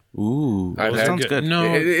cake. Ooh, I've that had sounds good.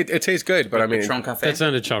 No, It tastes good, but I mean, Patron Cafe. that's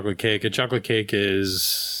not a chocolate cake. A chocolate cake is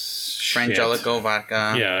Frangelico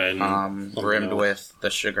vodka. Yeah, and rimmed with the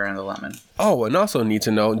sugar and the lemon. oh, and also need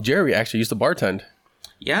to know, Jerry actually used to bartend,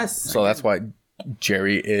 Yes. so that's why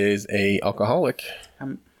Jerry is a alcoholic.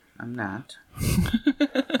 I'm not.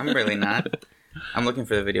 I'm really not. I'm looking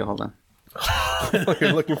for the video. Hold on.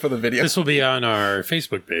 You're looking for the video. This will be on our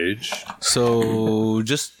Facebook page. So,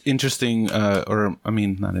 just interesting, or I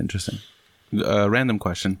mean, not interesting. Random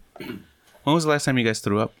question. When was the last time you guys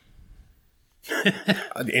threw up?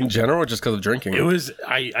 In general, just because of drinking. It was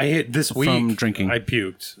I hit this week From drinking. I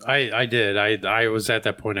puked. I did. I was at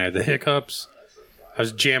that point. I had the hiccups. I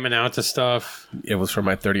was jamming out to stuff. It was for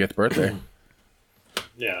my 30th birthday.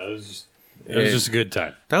 Yeah, it was just a good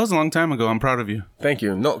time. That was a long time ago. I'm proud of you. Thank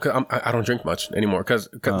you. No, cause I don't drink much anymore. Because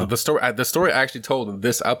the story I actually told in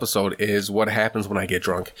this episode is what happens when I get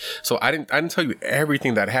drunk. So I didn't tell you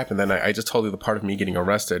everything that happened that night. I just told you the part of me getting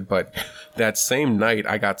arrested. But that same night,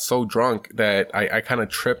 I got so drunk that I kind of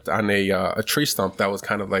tripped on a tree stump that was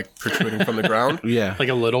kind of like protruding from the ground. Yeah. Like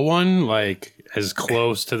a little one, like as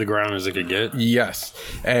close to the ground as it could get. Yes,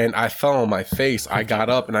 and I fell on my face. I got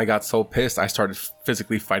up and I got so pissed. I started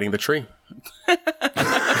physically fighting the tree.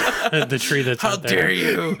 The tree that's How out there. dare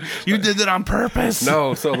you? You did it on purpose.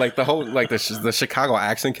 No, so like the whole like the Chicago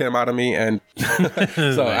accent came out of me, and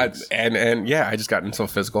so Nice. I just got into a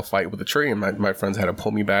physical fight with the tree, and my friends had to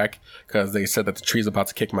pull me back because they said that the tree's about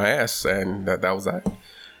to kick my ass, and that was that.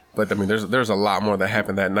 But I mean, there's a lot more that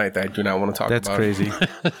happened that night that I do not want to talk That's about. crazy.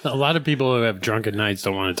 A lot of people who have drunken nights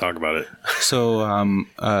don't want to talk about it. So,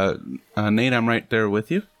 Nate, I'm right there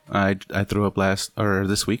with you. I threw up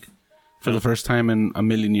this week for the first time in a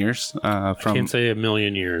million years Can't say a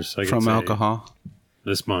million years. I can from say alcohol.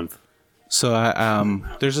 this month. So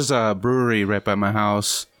there's this brewery right by my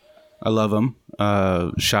house. I love them.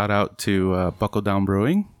 Shout out to Buckle Down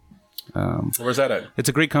Brewing. Where's that at? It's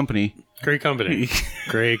a great company. Great company.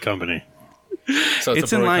 Great company. So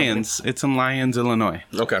It's a in brewing Lyons. It's in Lyons, Illinois.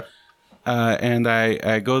 company. Okay. And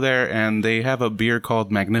I go there and they have a beer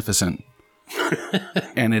called Magnificent.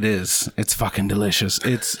 And it's fucking delicious.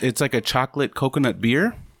 It's like a chocolate coconut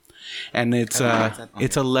beer. And it's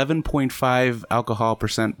 11.5 alcohol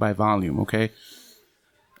percent by volume, okay?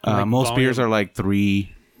 Like Most volume. beers are like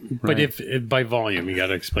 3. But if by volume, you got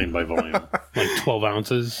to explain by volume. Like 12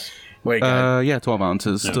 ounces. Wait, guys. 12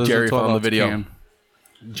 ounces. So it's a Jerry 12 found the ounce video. can.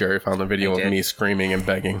 Jerry found the video I of did. me screaming and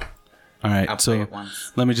begging. All right, I'll play so it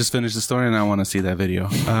once. let me just finish the story and I want to see that video.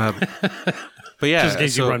 But yeah, Just in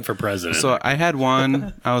case so, you run for president. So I had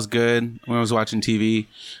one. I was good when I was watching TV.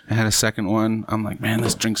 I had a second one. I'm like, man,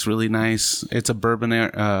 this drink's really nice. It's a bourbon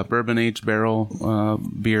aged barrel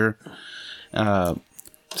beer.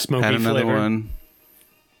 Smoky Had another flavor. one.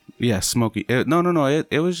 Yeah, smoky. No.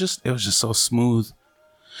 It was just so smooth.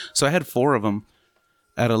 So I had 4 of them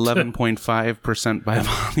at 11.5% by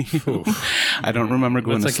volume. I don't remember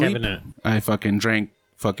going That's to like sleep. having I fucking drank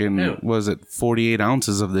Ew. was it 48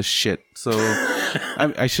 ounces of this shit. So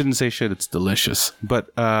I shouldn't say shit. It's delicious,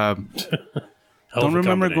 but don't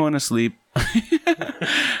remember going to sleep.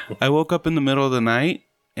 I woke up in the middle of the night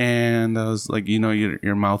and I was like,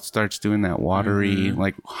 your mouth starts doing that watery,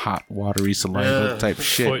 like hot, watery saliva type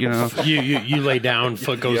shit. You lay down,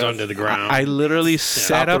 foot goes onto the ground. I literally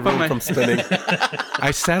sat up on my from spinning.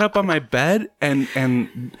 I sat up on my bed and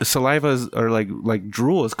saliva or like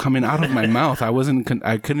drool is coming out of my mouth. I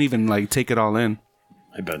couldn't even like take it all in.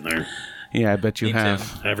 I've been there Yeah, I bet you Me too.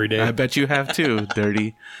 have. every day. I bet you have too,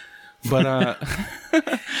 dirty. But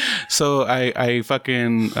so I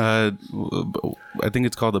fucking I think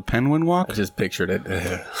it's called the Penguin Walk. I just pictured it.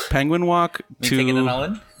 Penguin Walk You taking it to all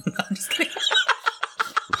in? No, I'm just kidding.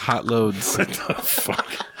 Hot Loads. What the fuck?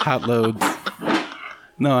 Hot Loads.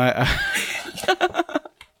 No,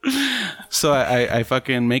 so I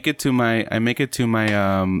fucking make it to my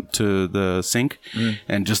to the sink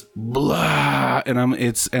and just blah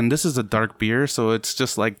and this is a dark beer, so it's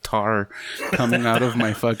just like tar coming out of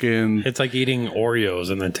my fucking It's like eating Oreos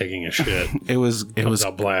and then taking a shit. it was Comes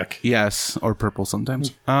out black. yes, or purple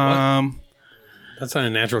sometimes. That's not a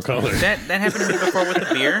natural color. That happened to me before with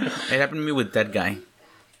the beer. It happened to me with Dead Guy.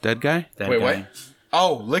 Dead guy? Dead Wait, Guy. what?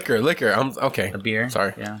 Oh, liquor. I'm okay. A beer.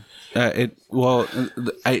 Sorry. Yeah.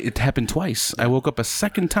 It happened twice. I woke up a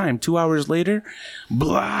second time 2 hours later.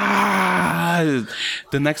 Blah.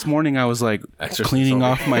 The next morning, I was like cleaning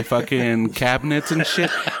off my fucking cabinets and shit.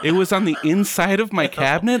 It was on the inside of my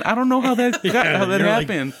cabinet. I don't know how that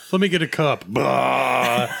happened. Like, let me get a cup.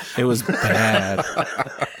 It was bad.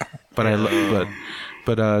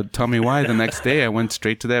 But tell me why. The next day, I went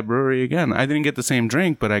straight to that brewery again. I didn't get the same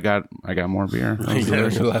drink, but I got more beer. You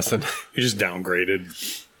learned your lesson. You just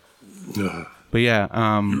downgraded. But yeah,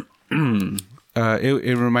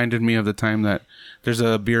 it reminded me of the time that there's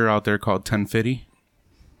a beer out there called 1050.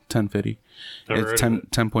 1050. It's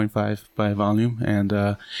 10.5 by volume,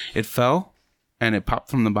 and it fell and it popped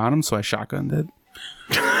from the bottom, so I shotgunned it.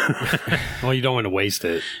 Well, you don't want to waste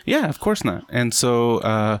it. Yeah, of course not. And so,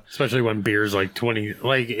 especially when beer's like 20.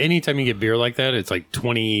 Like anytime you get beer like that, it's like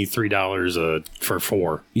 $23 for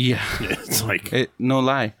 4. yeah, It's like no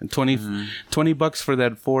lie, 20 bucks for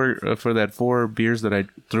that four beers that I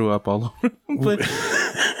threw up all over. But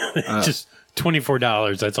just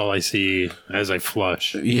 $24. That's all I see as I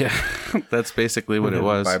flush. yeah, that's basically what it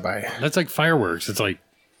was. Bye. That's like fireworks. It's like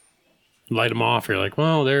light them off. You're like,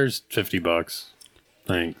 well, there's $50.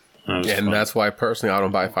 Thanks. And that's why personally I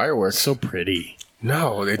don't buy fireworks. so pretty.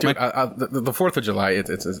 No, they do. The 4th of July,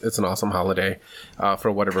 it's an awesome holiday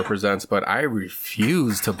for whatever it presents, but I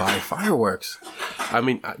refuse to buy fireworks. I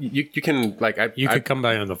mean, you can like You could come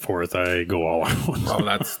by on the 4th. I go all out. Oh,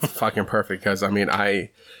 that's fucking perfect because I mean I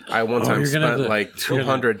one time spent like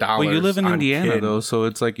 $200. Well, you live in on Indiana kid. though, so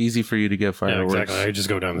it's like easy for you to get Yeah, fireworks. exactly. I just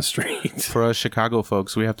go down the street. For us Chicago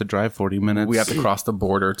folks, we have to drive 40 minutes. We have to cross the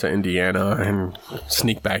border to Indiana and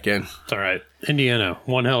sneak back in. It's all right. Indiana,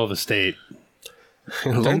 one hell of a state.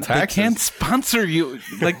 Low They taxes. can't sponsor you.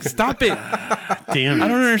 Like, stop it. Damn. I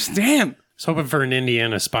don't understand. I was hoping for an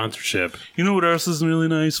Indiana sponsorship. You know what else is really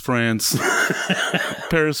nice? France.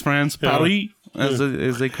 Paris, France. Paris,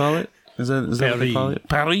 as they call it. Is that what they call it?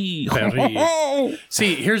 Paris. Paris.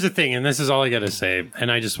 See, here's the thing, and this is all I got to say,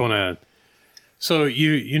 and I just want to. So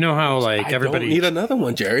you know how like I don't need another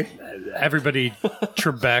one, Jerry. everybody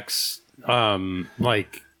Trebec's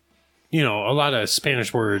like a lot of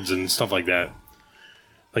Spanish words and stuff like that.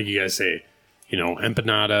 Like you guys say,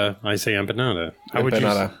 empanada. I say empanada. How would you?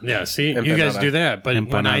 Empanada. Yeah, see, you Empanada. guys do that. But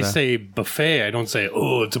when I Empanada. say buffet, I don't say,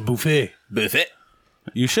 oh, it's a buffet. Buffet.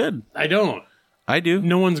 You should. I don't. I do.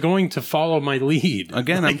 No one's going to follow my lead.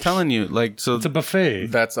 Again, I'm telling you, like, so It's a buffet.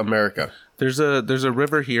 That's America. there's a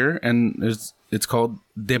river here, and it's called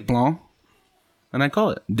Des Plans, and I call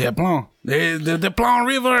it Des Plans. The Des Plans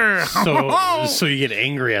River. So you get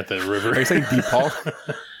angry at the river. Are you saying DePaul?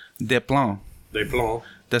 Des Plans. They plonk.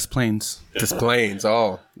 Des Plaines. Des Plaines.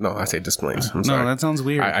 Oh no, I say Des Plaines. I'm sorry. No, that sounds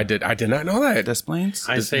weird. I did not know that. Des Plaines.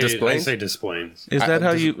 I say Displays? displays. Is that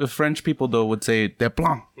how you French people though would say Des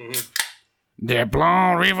Plans? Des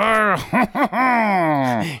Plans River.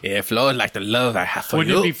 It flows like the love I have for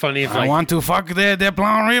Wouldn't you. it be funny if I like want to fuck the Des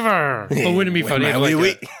Plans River. but wouldn't it be funny my if like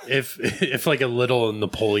wee-wee. if like a little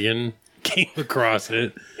Napoleon came across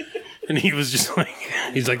it and he was just like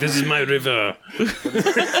he's like, this is my river.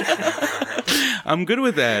 I'm good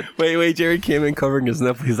with that. Wait, Jerry came in covering his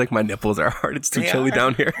nipple. He's like, my nipples are hard. It's too chilly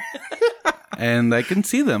down here. And I can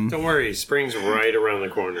see them. Don't worry, spring's right around the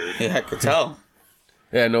corner. Yeah, I could tell.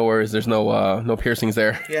 Yeah, no worries. There's no piercings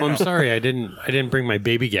there. Yeah. Well, I'm sorry, I didn't bring my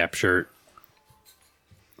Baby Gap shirt.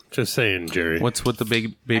 Just saying, Jerry. What's with the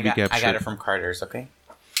baby gap I got shit? it from Carter's, okay?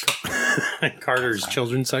 Carter's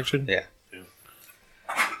children's section? Yeah.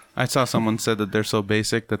 I saw someone said that they're so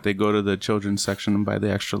basic that they go to the children's section and buy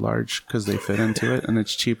the extra large because they fit into it and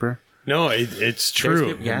it's cheaper. No, it's true.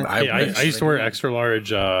 people- yeah, I used to wear extra large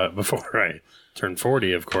before I turned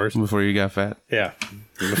 40, of course. Before you got fat. Yeah,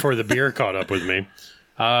 before the beer caught up with me.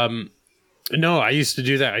 No, I used to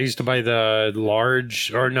do that. I used to buy the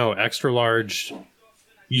extra large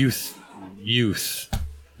youth.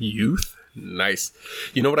 Nice.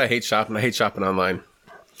 You know what I hate shopping? I hate shopping online.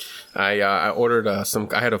 I ordered I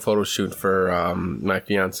had a photo shoot for my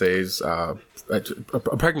fiance's a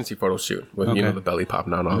pregnancy photo shoot with Okay. the belly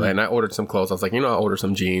popping out and all that. And I ordered some clothes. I was like, I'll order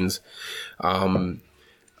some jeans.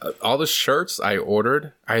 All the shirts I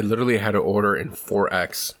ordered, I literally had to order in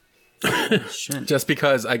 4X. Just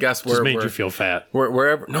because I guess Just made you feel fat.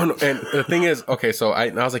 wherever no and the thing is, okay, so I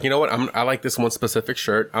was like, you know what, I like this one specific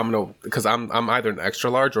shirt. Because I'm either an extra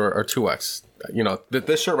large or 2X.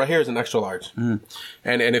 This shirt right here is an extra large, and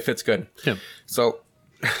it fits good. Yeah. So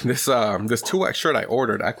this 2X shirt I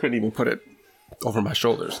ordered, I couldn't even put it over my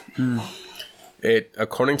shoulders. It,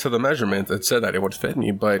 according to the measurements, it said that it would fit me,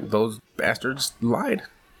 but those bastards lied.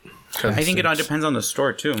 I think it all depends on the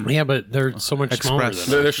store too. Yeah, but they're so much smaller Express.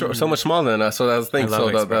 than us. They're so much smaller than us, so that's the thing. I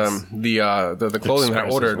love So Express. the clothing that I Express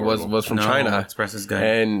is ordered was horrible. from No, China, Express is good.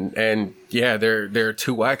 and yeah, their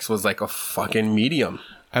 2X was like a fucking medium.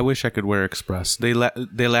 I wish I could wear Express. They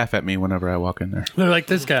laugh at me whenever I walk in there. They're like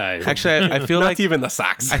this guy. Actually, I feel Not like even the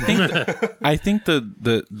socks. I think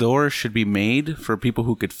the doors should be made for people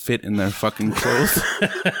who could fit in their fucking clothes.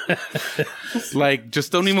 Like,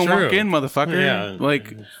 just don't even true. walk in, motherfucker. Yeah.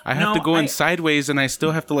 Like, I have No, to go in I- sideways, and I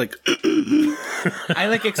still have to like. I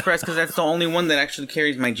like Express because that's the only one that actually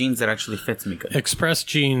carries my jeans that actually fits me good. Express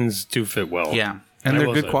jeans do fit well. Yeah. And I they're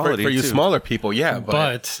will good say. quality for you too. smaller people, yeah,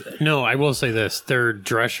 but But no, I will say this: their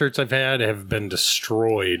dress shirts I've had have been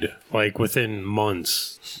destroyed like within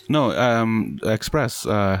months. No, Express,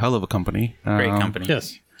 hell of a company. Great company.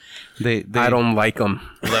 Yes, They I don't like them.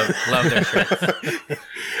 Love their shirts.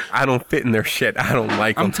 I don't fit in their shit. I don't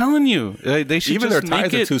like I'm them. telling you, they should Even their just ties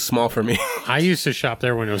make are it. too small for me. I used to shop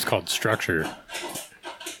there when it was called Structure.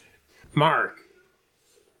 Marky,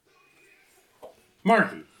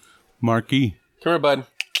 Marquee, Come here, bud.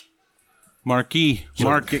 Marquee,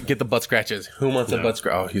 Mark. Get the butt scratches. Who wants a butt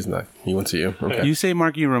scratch? Oh, he's not. He wants you. Okay. You say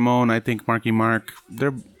Marky Ramone. I think Marky Mark.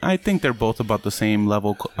 I think they're both about the same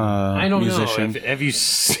level. I don't musician. know. Have you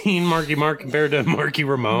seen Marky Mark compared to Marky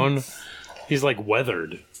Ramone? He's like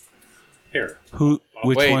weathered. Here,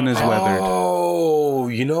 Which Wait. one is weathered? Oh,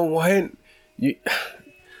 you know what?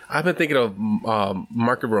 I've been thinking of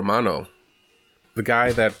Marco Romano, the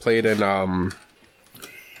guy that played in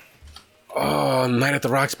Night at the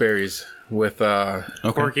Roxbury's with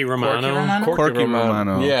Corky Romano. Romano? Corky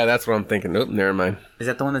Romano. Yeah, that's what I'm thinking. Nope, never mind. Is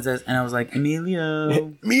that the one that says? And I was like,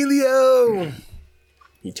 Emilio. Emilio.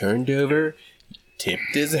 He turned over, tipped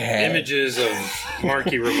his hat, Images of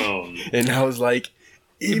Marky Ramone. and I was like,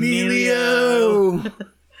 Emilio.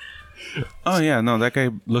 Oh yeah, no, that guy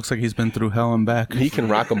looks like he's been through hell and back. He can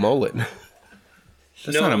rock a mullet.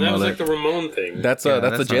 That's not a that was mullet. like the Ramone thing. That's Yeah, a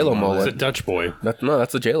that's J not a Lo mullet. It's a mullet. Dutch boy.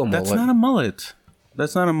 That's a J Lo mullet. That's not a mullet.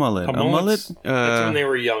 That's not a mullet. A mullet. That's when they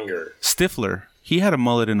were younger. Stifler. He had a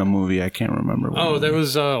mullet in a movie. I can't remember. What Oh, movie. that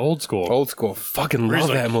was old school. Old school. Fucking He's love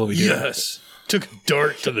like, that movie. Dude. Yes. Took a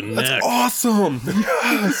dart to the neck. Awesome.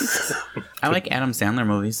 I like Adam Sandler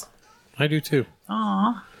movies. I do too.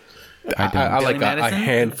 Aw. I like Billy a Madison?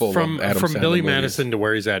 handful From of Adam from Sandler Billy movies. Madison to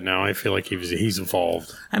where he's at now, I feel like he's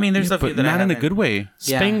evolved. I mean, there's a few but that I not in a haven't- good way.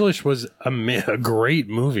 Yeah. Spanglish was a great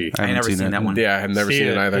movie. I haven't never seen that one. Yeah, I've never See seen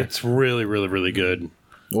it either. It's really, really, really good.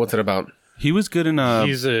 What's it about? He was good in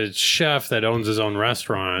He's a chef that owns his own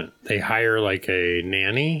restaurant. They hire like a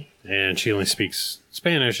nanny, and she only speaks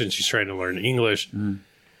Spanish, and she's trying to learn English.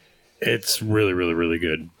 It's really, really, really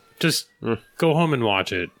good. Just go home and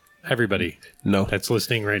watch it. Everybody No. that's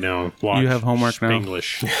listening right now, watch You have homework now?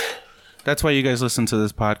 Spanglish. That's why you guys listen to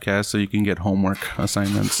this podcast, so you can get homework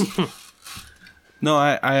assignments. No,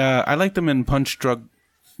 I like them in Punch Drunk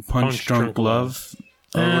Love.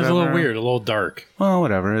 or It's a little whatever. weird, a little dark. Well,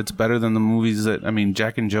 whatever. It's better than the movies that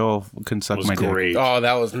Jack and Jill can suck It was my dick. great. Oh,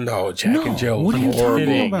 that was Jack and Jill. What are you Horrible.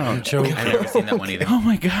 talking about? Joke. I've never seen that one either. Oh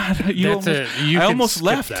my god! You That's almost, you I could almost skip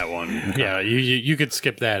left. that one. Yeah, you could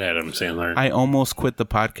skip that, Adam Sandler. I almost quit the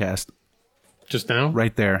podcast Just now?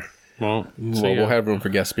 right there. Well, Well, we'll have room for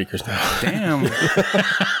guest speakers now. Damn. well,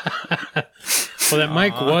 that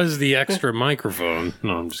mic was the extra microphone.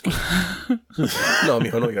 No, I'm just kidding. No,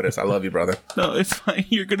 mijo, no llores. I love you, brother. No, it's fine.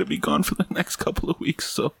 You're gonna be gone for the next couple of weeks,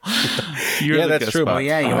 so you're Yeah, the that's guest true. spot. Oh,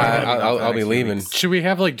 yeah, you are. I'll be leaving. Should we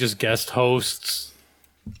have like just guest hosts?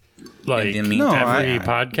 Like In the meantime. No, every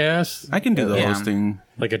I- podcast? I can do the Yeah. hosting.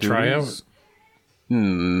 Like a duties. tryout?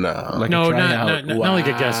 No. Like No, a tryout. not like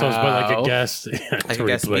a guest host, but like a Wow. guest. Like a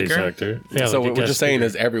guest speaker? Yeah, So like what we're just saying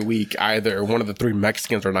is every week, either one of the three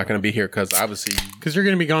Mexicans are not going to be here because obviously. because you're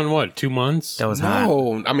going to be gone, what, 2 months? That was hot.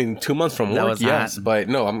 No, I mean 2 months from That work, was yes, hot. but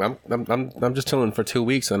no, I'm just chilling for 2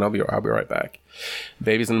 weeks and I'll be right back.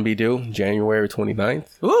 Baby's gonna be due January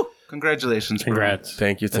 29th. Ooh, congratulations! bro. Congrats.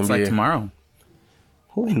 Thank you. It's That's gonna like be tomorrow.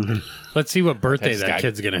 Let's see what birthday That's that got-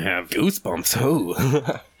 kid's going to have. goosebumps. Ooh.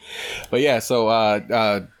 But yeah, so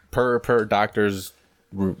per doctor's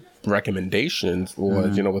recommendations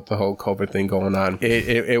was with the whole COVID thing going on,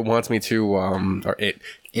 it wants me to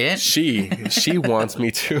she wants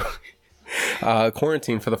me to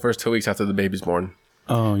quarantine for the first 2 weeks after the baby's born.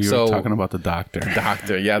 Oh, you So- were talking about the doctor.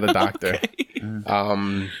 Doctor, yeah, the doctor.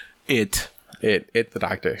 The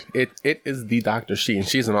doctor. It is the doctor.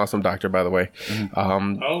 She's an awesome doctor, by the way.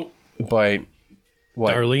 Oh, But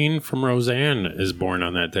what? Darlene from Roseanne is born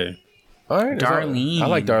on that day. All right, Darlene. I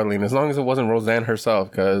like Darlene as long as it wasn't Roseanne herself,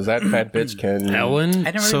 because that fat bitch can. Ellen.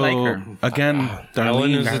 I didn't really like her. Again,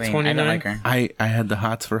 Ellen is Darlene, the Darlene, I 29. don't like her. I had the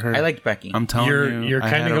hots for her. I liked Becky. I'm telling you, You're I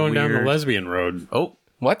kind had of a going down the weird- lesbian road. Oh,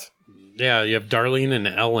 What? Yeah, you have Darlene and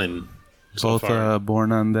Ellen. So Both far.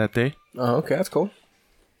 born on that day. Oh, okay, that's cool.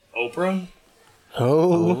 Oprah.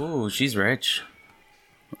 Oh, oh, she's rich.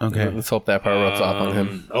 Okay. let's hope that part rubs off on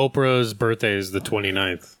him. Oprah's birthday is the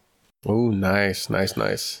 29th. Oh, nice.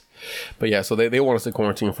 But yeah, so they want us to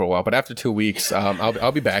quarantine for a while. But after 2 weeks,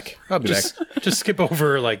 I'll be back. I'll be back. Just skip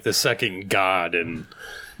over like the second god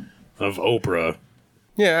of Oprah.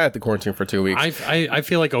 Yeah, I have to quarantine for 2 weeks. I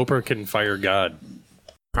feel like Oprah can fire God.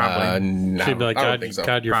 Probably. No, She'd be like, I don't God, think so.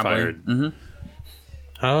 God, you're Probably. fired. Mm-hmm.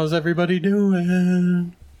 How's everybody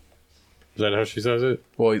doing? Is that how she says it?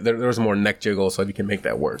 Well, there was more neck jiggle, so you can make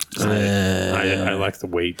that work. I like the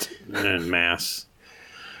weight and mass.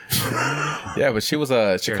 Yeah, but she was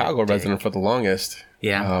a Chicago resident for the longest.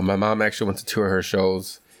 Yeah. My mom actually went to 2 of her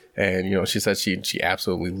shows, and she said she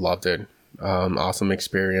absolutely loved it. Awesome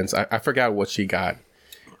experience. I forgot what she got.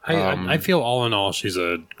 I feel all in all, she's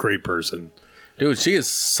a great person. Dude, she is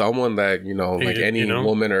someone that, like any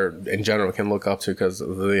woman or in general can look up to because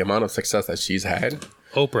of the amount of success that she's had.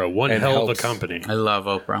 Oprah, one And hell of a helps. company. I love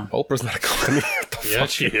Oprah. Oprah's not a company. What the Yeah, fuck?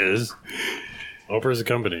 she is. Oprah's a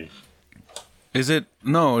company. Is it?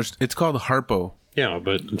 No, it's called Harpo. Yeah,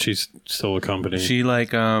 but she's still a company. She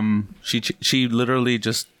she literally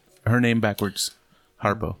just her name backwards.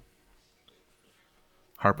 Harpo.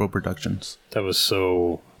 Harpo Productions. That was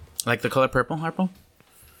so. Like The Color Purple, Harpo?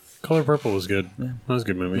 Color Purple was good. Yeah. That was a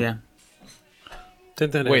good movie. Yeah.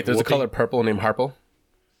 Didn't that Wait, have there's a Whoopi? color purple named Harpo?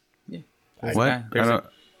 There's What? A guy. I don't-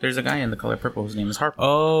 There's a guy in The Color Purple whose name is Harpo.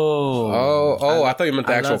 Oh, I thought you meant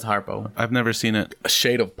the I actual love Harpo. I've never seen it.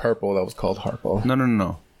 shade of purple that was called Harpo.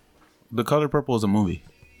 No. The Color Purple is a movie.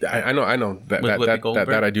 I know that With Whoopi that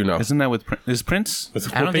Goldberg? I do know. Isn't that with is Prince?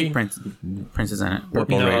 With I don't think Whoopi? Prince is in it.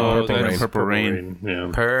 Purple No, Rain. Purple that's Rain. Purple Rain. Yeah.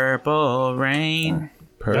 Purple Rain.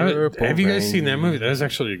 Purple Have you guys Rain. seen that movie? That was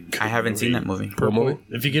actually a good I haven't seen that movie. What movie?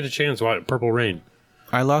 If you get a chance, watch Purple Rain.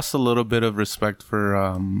 I lost a little bit of respect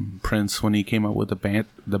for Prince when he came up with the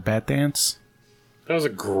Bat Dance. That was a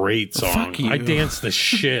great song. Fuck you. I danced the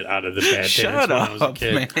shit out of the Bat Dance Shut when I was a up,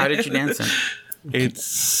 kid. man. How did you dance it?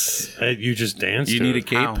 It's You just danced. you to need a it.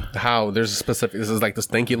 cape. How? How? There's a specific. This is like the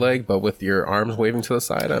stinky leg, but with your arms waving to the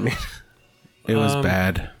side. I mean, It was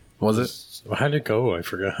bad. was it? How'd it go? I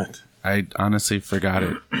forgot. I honestly forgot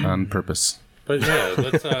it on purpose. But yeah,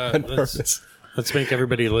 let's make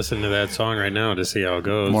everybody listen to that song right now to see how it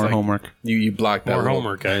goes. More Like, homework. You blocked that More little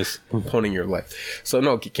homework, guys. component in your life. So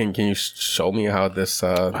no, can you show me how this?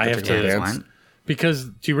 I have to- dance. Because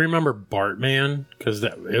do you remember Bartman? Because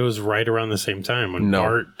it was right around the same time when No.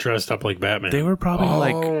 Bart dressed up like Batman. They were probably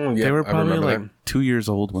yeah, they were I probably remember like that. 2 years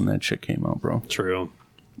old when that shit came out, bro. True.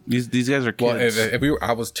 These guys are Well, kids. if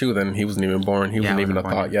I was 2, then he wasn't even born. He wasn't I even a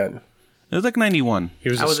wasn't thought born. yet. It was like 91. He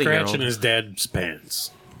was I a was a year scratch in old. his dad's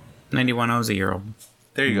pants. 91, I was a year old.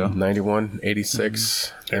 There you go. 91, 86.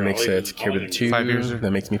 That They're makes all it even- carry all the even 2. 5 years.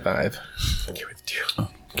 That makes me 5. Carry the 2.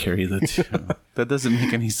 Carry the 2. That doesn't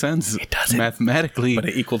make any sense. It doesn't. Mathematically. But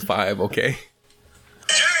it equaled 5. Okay.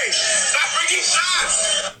 Jerry, stop bringing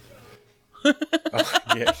shots!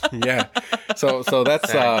 Yeah. So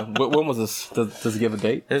that's when was this? Does it give a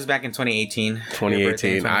date? It was back in 2018.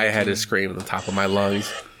 2018. I had to scream at the top of my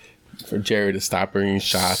lungs for Jerry to stop bringing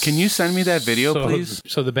shots. Can you send me that video, So, please?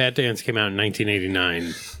 so the Bat Dance came out in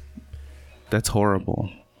 1989. That's horrible.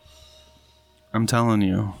 I'm telling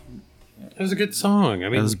you. It was a good song. I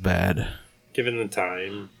That mean, was bad. given the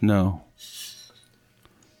time. No.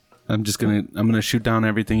 I'm gonna shoot down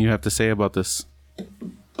everything you have to say about this.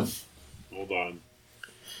 Hold on.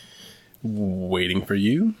 Waiting for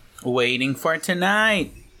you? Waiting for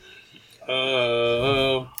tonight.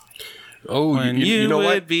 Oh, When you, know would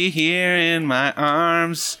what? be here in my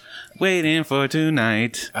arms, waiting for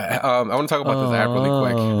tonight. I want to talk about this app really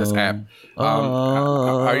quick. This app.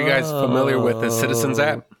 Are you guys familiar with the Citizens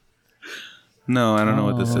app? No, I don't know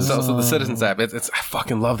what this is. So the Citizens app, it's I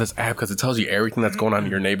fucking love this app because it tells you everything that's going on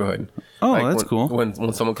in your neighborhood. Oh, Like, that's when, cool.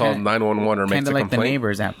 When someone calls 911 or makes Kind a of like the complaint.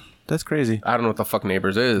 Neighbors app. That's crazy. I don't know what the fuck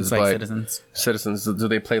Neighbors is, It's like but Citizens. Citizens, do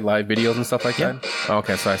they play live videos and stuff like that? Oh,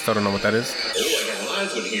 okay, so I still don't know what that is. Oh, I got a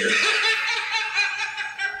live one here.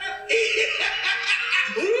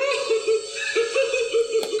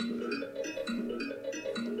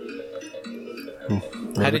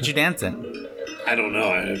 How did you dance it? I don't know.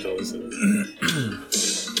 I have to listen.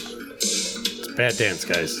 It's Bat Dance,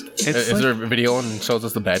 guys. It's Is like- there a video and shows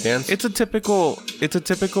us the bad dance? It's a typical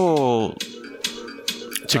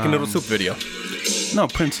chicken noodle soup video. no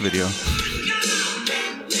Prince video.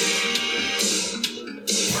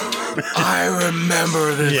 I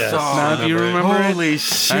remember this Yes. song. Now, do you remember it? Holy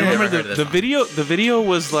shit! I remember Never heard of the this video. The video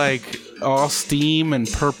was like all steam and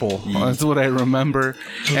purple. That's what I remember.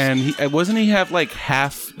 And wasn't he have like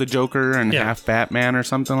half the Joker and Yeah. half Batman or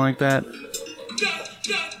something like that?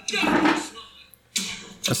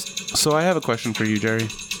 So I have a question for you, Jerry.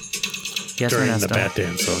 Yes, During the Ernesto. Bat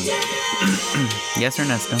Dance song. Yes,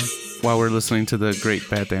 Ernesto. While we're listening to the great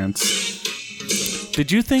Bat Dance,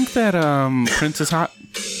 did you think that Prince is hot?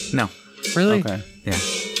 No. Really? Okay. Yeah.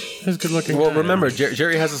 That's good looking. Well, guy. remember,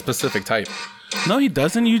 Jerry has a specific type. No, he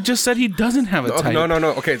doesn't. You just said he doesn't have a Oh, type.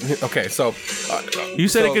 no. Okay. So You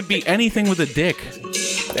said So- it could be anything with a dick.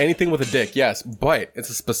 anything with a dick, yes, but it's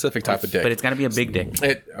a specific type of dick. But it's got to be a big dick.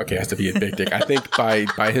 It has to be a big dick. I think by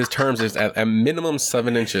his terms, it's at a minimum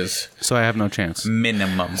 7 inches. So I have no chance.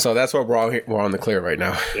 Minimum. So that's why we're on the clear right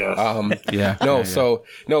now. Yeah. No, Yeah, so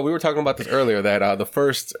no, we were talking about this earlier. That the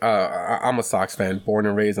first, I'm a Sox fan, born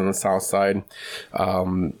and raised on the South Side.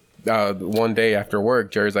 One day after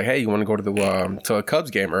work, Jerry's like, "Hey, you want to go to a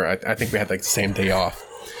Cubs game?" Or I think we had like the same day off.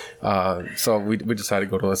 So we decided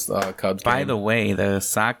to go to this Cubs game. By the way, the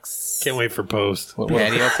Sox Can't wait for post.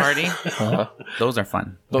 patio party, those are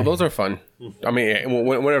fun. Those are fun. I mean,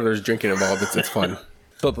 whenever there's drinking involved, it's fun.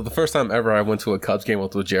 So the first time ever I went to a Cubs game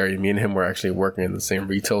was with Jerry. Me and him were actually working in the same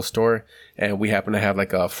retail store, and we happened to have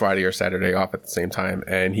like a Friday or Saturday off at the same time.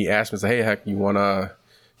 And he asked me, "Hey, heck, you wanna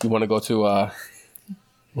go to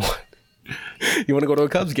you wanna go to a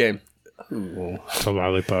Cubs game?" Ooh. It's a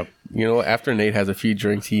lollipop. You know, after Nate has a few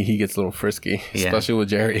drinks, he gets a little frisky, Yeah. especially with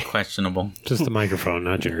Jerry. Questionable. Just the microphone,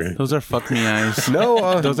 not Jerry. Those are fuck me eyes.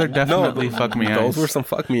 No, Those are definitely fuck me eyes. Those were some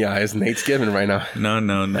fuck me eyes Nate's giving right now.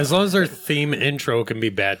 No. As long as their theme intro can be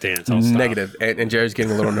Bat Dance, I'll stop. Negative, and Jerry's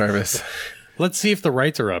getting a little nervous. Let's see if the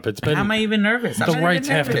rights are up. It's been How am I even nervous? I'm the not rights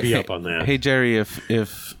even have to be nervous. up on that. Hey Jerry,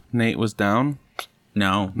 if Nate was down,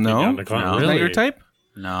 No. no, down the clock. No. Is that Really? your type?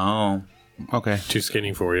 No. Okay. Too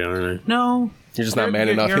skinny for you, aren't I? No. You're just not man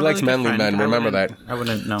enough. He likes manly men. Remember that. I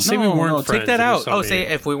wouldn't know. Say we No, weren't no, take friends that and you out. saw Oh, me. say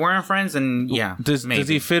if we weren't friends, and yeah. Does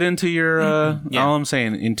maybe. he fit into your? Yeah. All I'm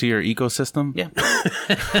saying, into your ecosystem. Yeah.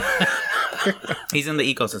 He's in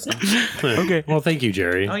the ecosystem. Okay. Well, thank you,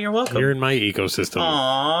 Jerry. Oh, you're welcome. You're in my ecosystem.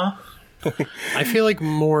 Aww. I feel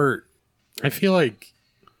like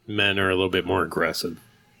men are a little bit more aggressive.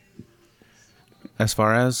 As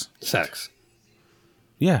far as Sex.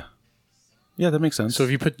 yeah, that makes sense. So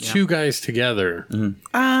if you put two guys together,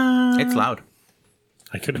 It's loud.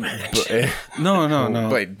 I could imagine. no,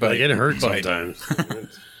 But Like it hurts but-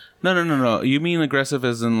 sometimes. no. You mean aggressive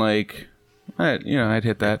as in like, I'd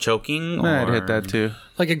hit that. Choking? Or... I'd hit that too.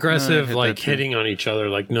 Like aggressive, hit like that too. hitting on each other.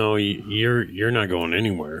 Like, no, you're not going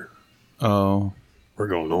anywhere. Oh, We're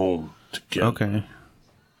going home together. okay.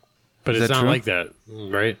 But Is it's that not true? like that,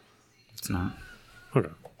 right? It's not. Okay.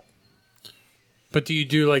 But do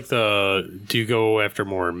you go after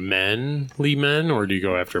more manly men, or do you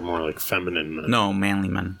go after more like feminine men? No, manly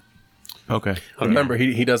men. Okay. Remember,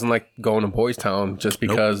 he doesn't like going to Boys Town just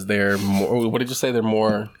because they're more. What did you say? They're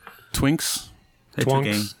more. Twinks. They're too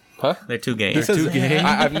gay. Twunks. Huh? They're too gay. He says, gay?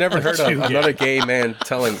 I've never heard of another gay man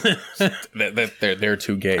telling that they're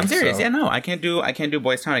too gay. I'm serious. so- Yeah, no, I can't do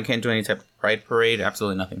Boys Town. I can't do any type of pride parade.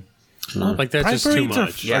 Absolutely nothing. Like that's Pride just too parades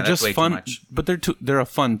much. Yeah, are that's just way too fun, much. but they're a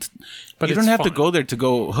fun. But you it's don't have to fun. go there to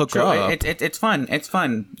go hook up. It's fun. It's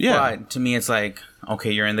fun. Yeah. But to me, it's like,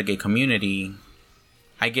 okay, you're in the gay community.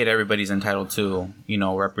 I get everybody's entitled to,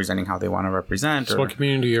 representing how they want to represent. So Or what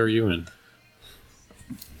community are you in?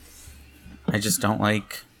 I just don't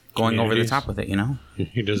like going over the Communities? top with it,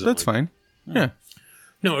 He doesn't. That's fine. Yeah.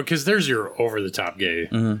 No, because there's your over the top gay.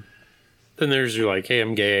 Mm-hmm. Then there's your like, hey,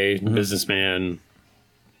 I'm gay, businessman.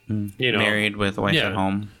 You know, Married with a wife Yeah. at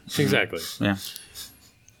home. Exactly. Yeah.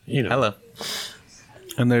 You know, Hello.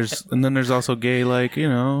 And then there's also gay, like,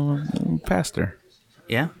 pastor.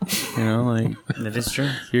 Yeah, Like that is true.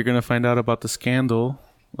 you're gonna find out about the scandal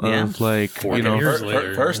of Yeah. like, 40 years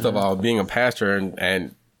later. First of all, being a pastor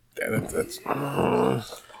and that's,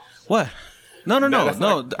 what? No. that's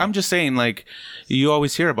not- I'm just saying, like, you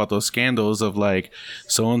always hear about those scandals of like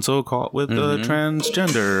so and so caught with the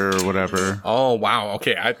transgender or whatever. oh wow,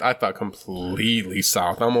 okay. I thought completely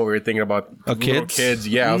south. I'm over here thinking about little Kids? kids.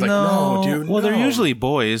 Yeah, I was like, no, dude. Well, they're no. usually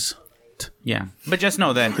boys. Yeah, but just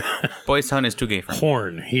know that Boys Town is too gay for me.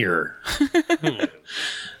 porn here.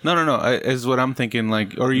 No. Is what I'm thinking.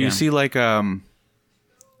 Like, or you Yeah. see like and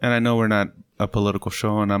I know we're not a political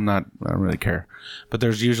show, and I don't really care, but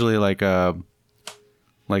there's usually like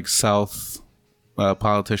South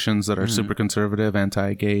politicians that are super conservative,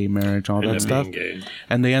 anti-gay marriage, all that And stuff, being gay.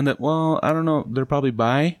 and they end up. Well, I don't know. They're probably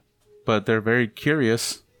bi, but they're very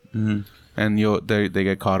curious. and they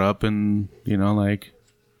get caught up in like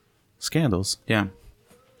scandals. Yeah.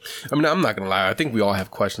 I mean, I'm not gonna lie. I think we all have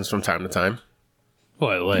questions from time to time.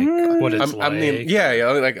 What, like, what it's like? I mean, yeah.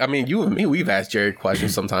 Like, I mean, you and me, we've asked Jerry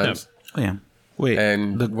questions sometimes, Oh, yeah. Wait,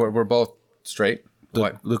 and we're both straight.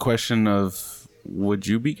 the question of would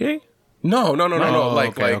you be gay? No. Oh,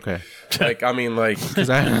 Like, okay. like, I mean, like, Because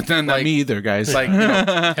not me either, guys. like,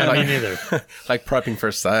 Yeah, me neither. like prepping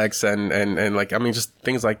for sex and like, I mean, just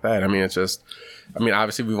things like that. I mean, it's just, I mean,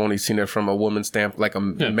 obviously we've only seen it from a woman's like a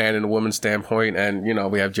man and a woman's standpoint. And,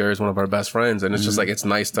 we have Jerry as one of our best friends. And it's just like, it's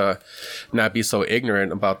nice to not be so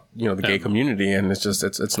ignorant about, the gay community. And it's just,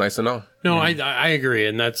 it's nice to know. No, I agree.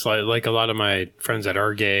 And that's like a lot of my friends that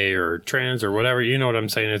are gay or trans or whatever, you know what I'm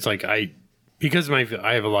saying? It's like, because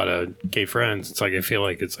I have a lot of gay friends, it's like, I feel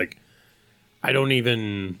like it's like, I don't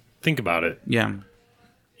even think about it. Yeah.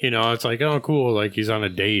 It's like, oh, cool. Like, he's on a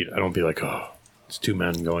date. I don't be like, oh, it's two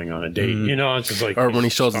men going on a date. It's just like, Or when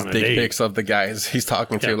he shows his on a dick date. pics of the guys he's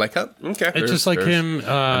talking to, like, oh, okay. It's just like him,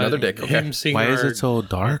 another dick. Okay. him seeing Why is it so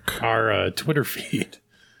dark? our Twitter feed.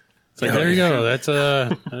 It's like, there you go. That's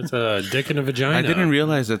a dick in a vagina. I didn't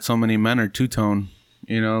realize that so many men are two-tone.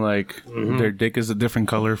 Like their dick is a different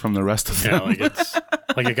color from the rest of them. Yeah, like it's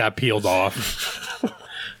like it got peeled off.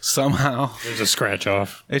 Somehow. There's a scratch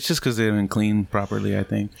off. It's just because they didn't clean properly, I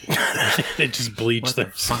think. They just bleached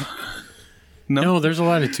them. No. No, there's a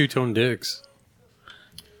lot of two-tone dicks.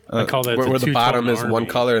 I call that where the two-tone bottom is army. one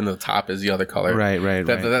color and the top is the other color. Right.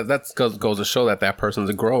 That goes to show that person's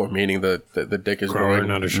a grower, meaning the dick is Grower, growing.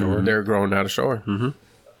 not a shower. They're growing, not a shower. Mm-hmm.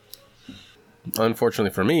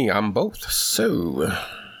 Unfortunately for me, I'm both. So,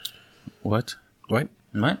 What? what?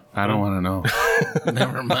 What? I don't want to know.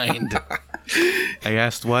 Never mind. I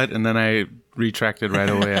asked what, and then I retracted right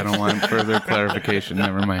away. I don't want further clarification.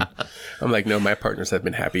 Never mind. I'm like, no, my partners have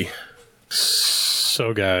been happy.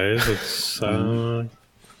 So, guys, let's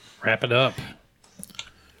wrap it up.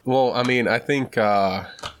 Well, I mean, I think you're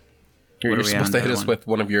we supposed on to that hit us one? with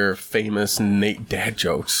one of your famous Nate dad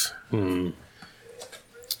jokes. What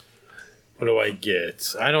do I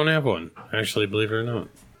get? I don't have one, actually, believe it or not.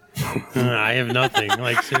 I have nothing.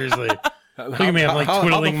 Like, seriously. Look at me, I'm like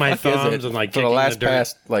twiddling my thumbs and like for the kicking last the dirt.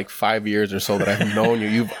 past like 5 years or so that I've known you,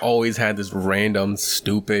 you've always had this random,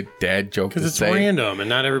 stupid dad joke to Because it's say. random and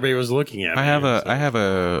not everybody was looking at me. I have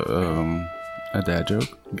a dad joke.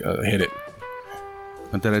 Hit it.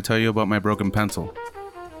 Did I tell you about my broken pencil?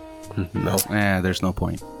 No. There's no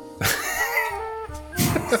point.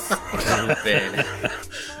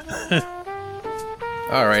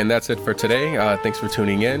 All right, and that's it for today. Thanks for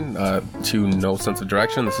tuning in to No Sense of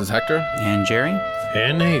Direction. This is Hector. And Jerry?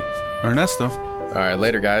 And Nate. Ernesto. All right,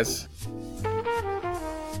 later, guys.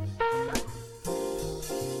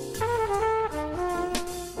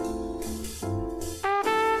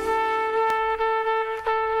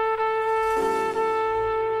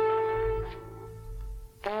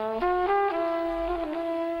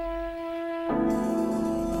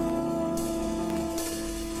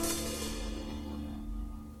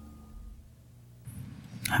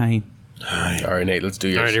 Hi. All right, Nate, let's do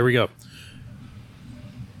yours. All right, here we go.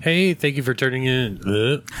 Hey, thank you for turning in.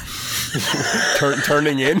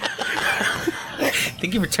 Turning in.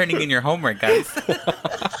 Thank you for turning in your homework, guys.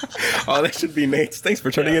 Oh, that should be Nate's. Thanks for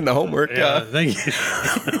turning in the homework. Yeah, thank you.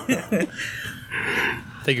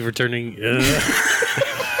 Thank you for turning.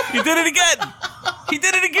 You did it again. He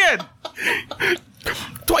did it again.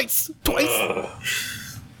 Twice.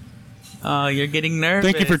 Oh, you're getting nervous.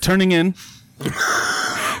 Thank you for turning in.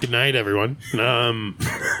 Good night, everyone. I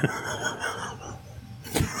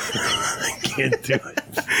can't do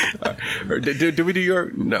it. Do we do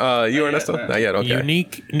your you Ernesto? Not yet. Okay.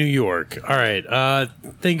 Unique New York. All right.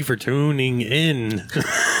 Thank you for tuning in.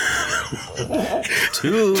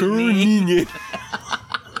 Tuning in.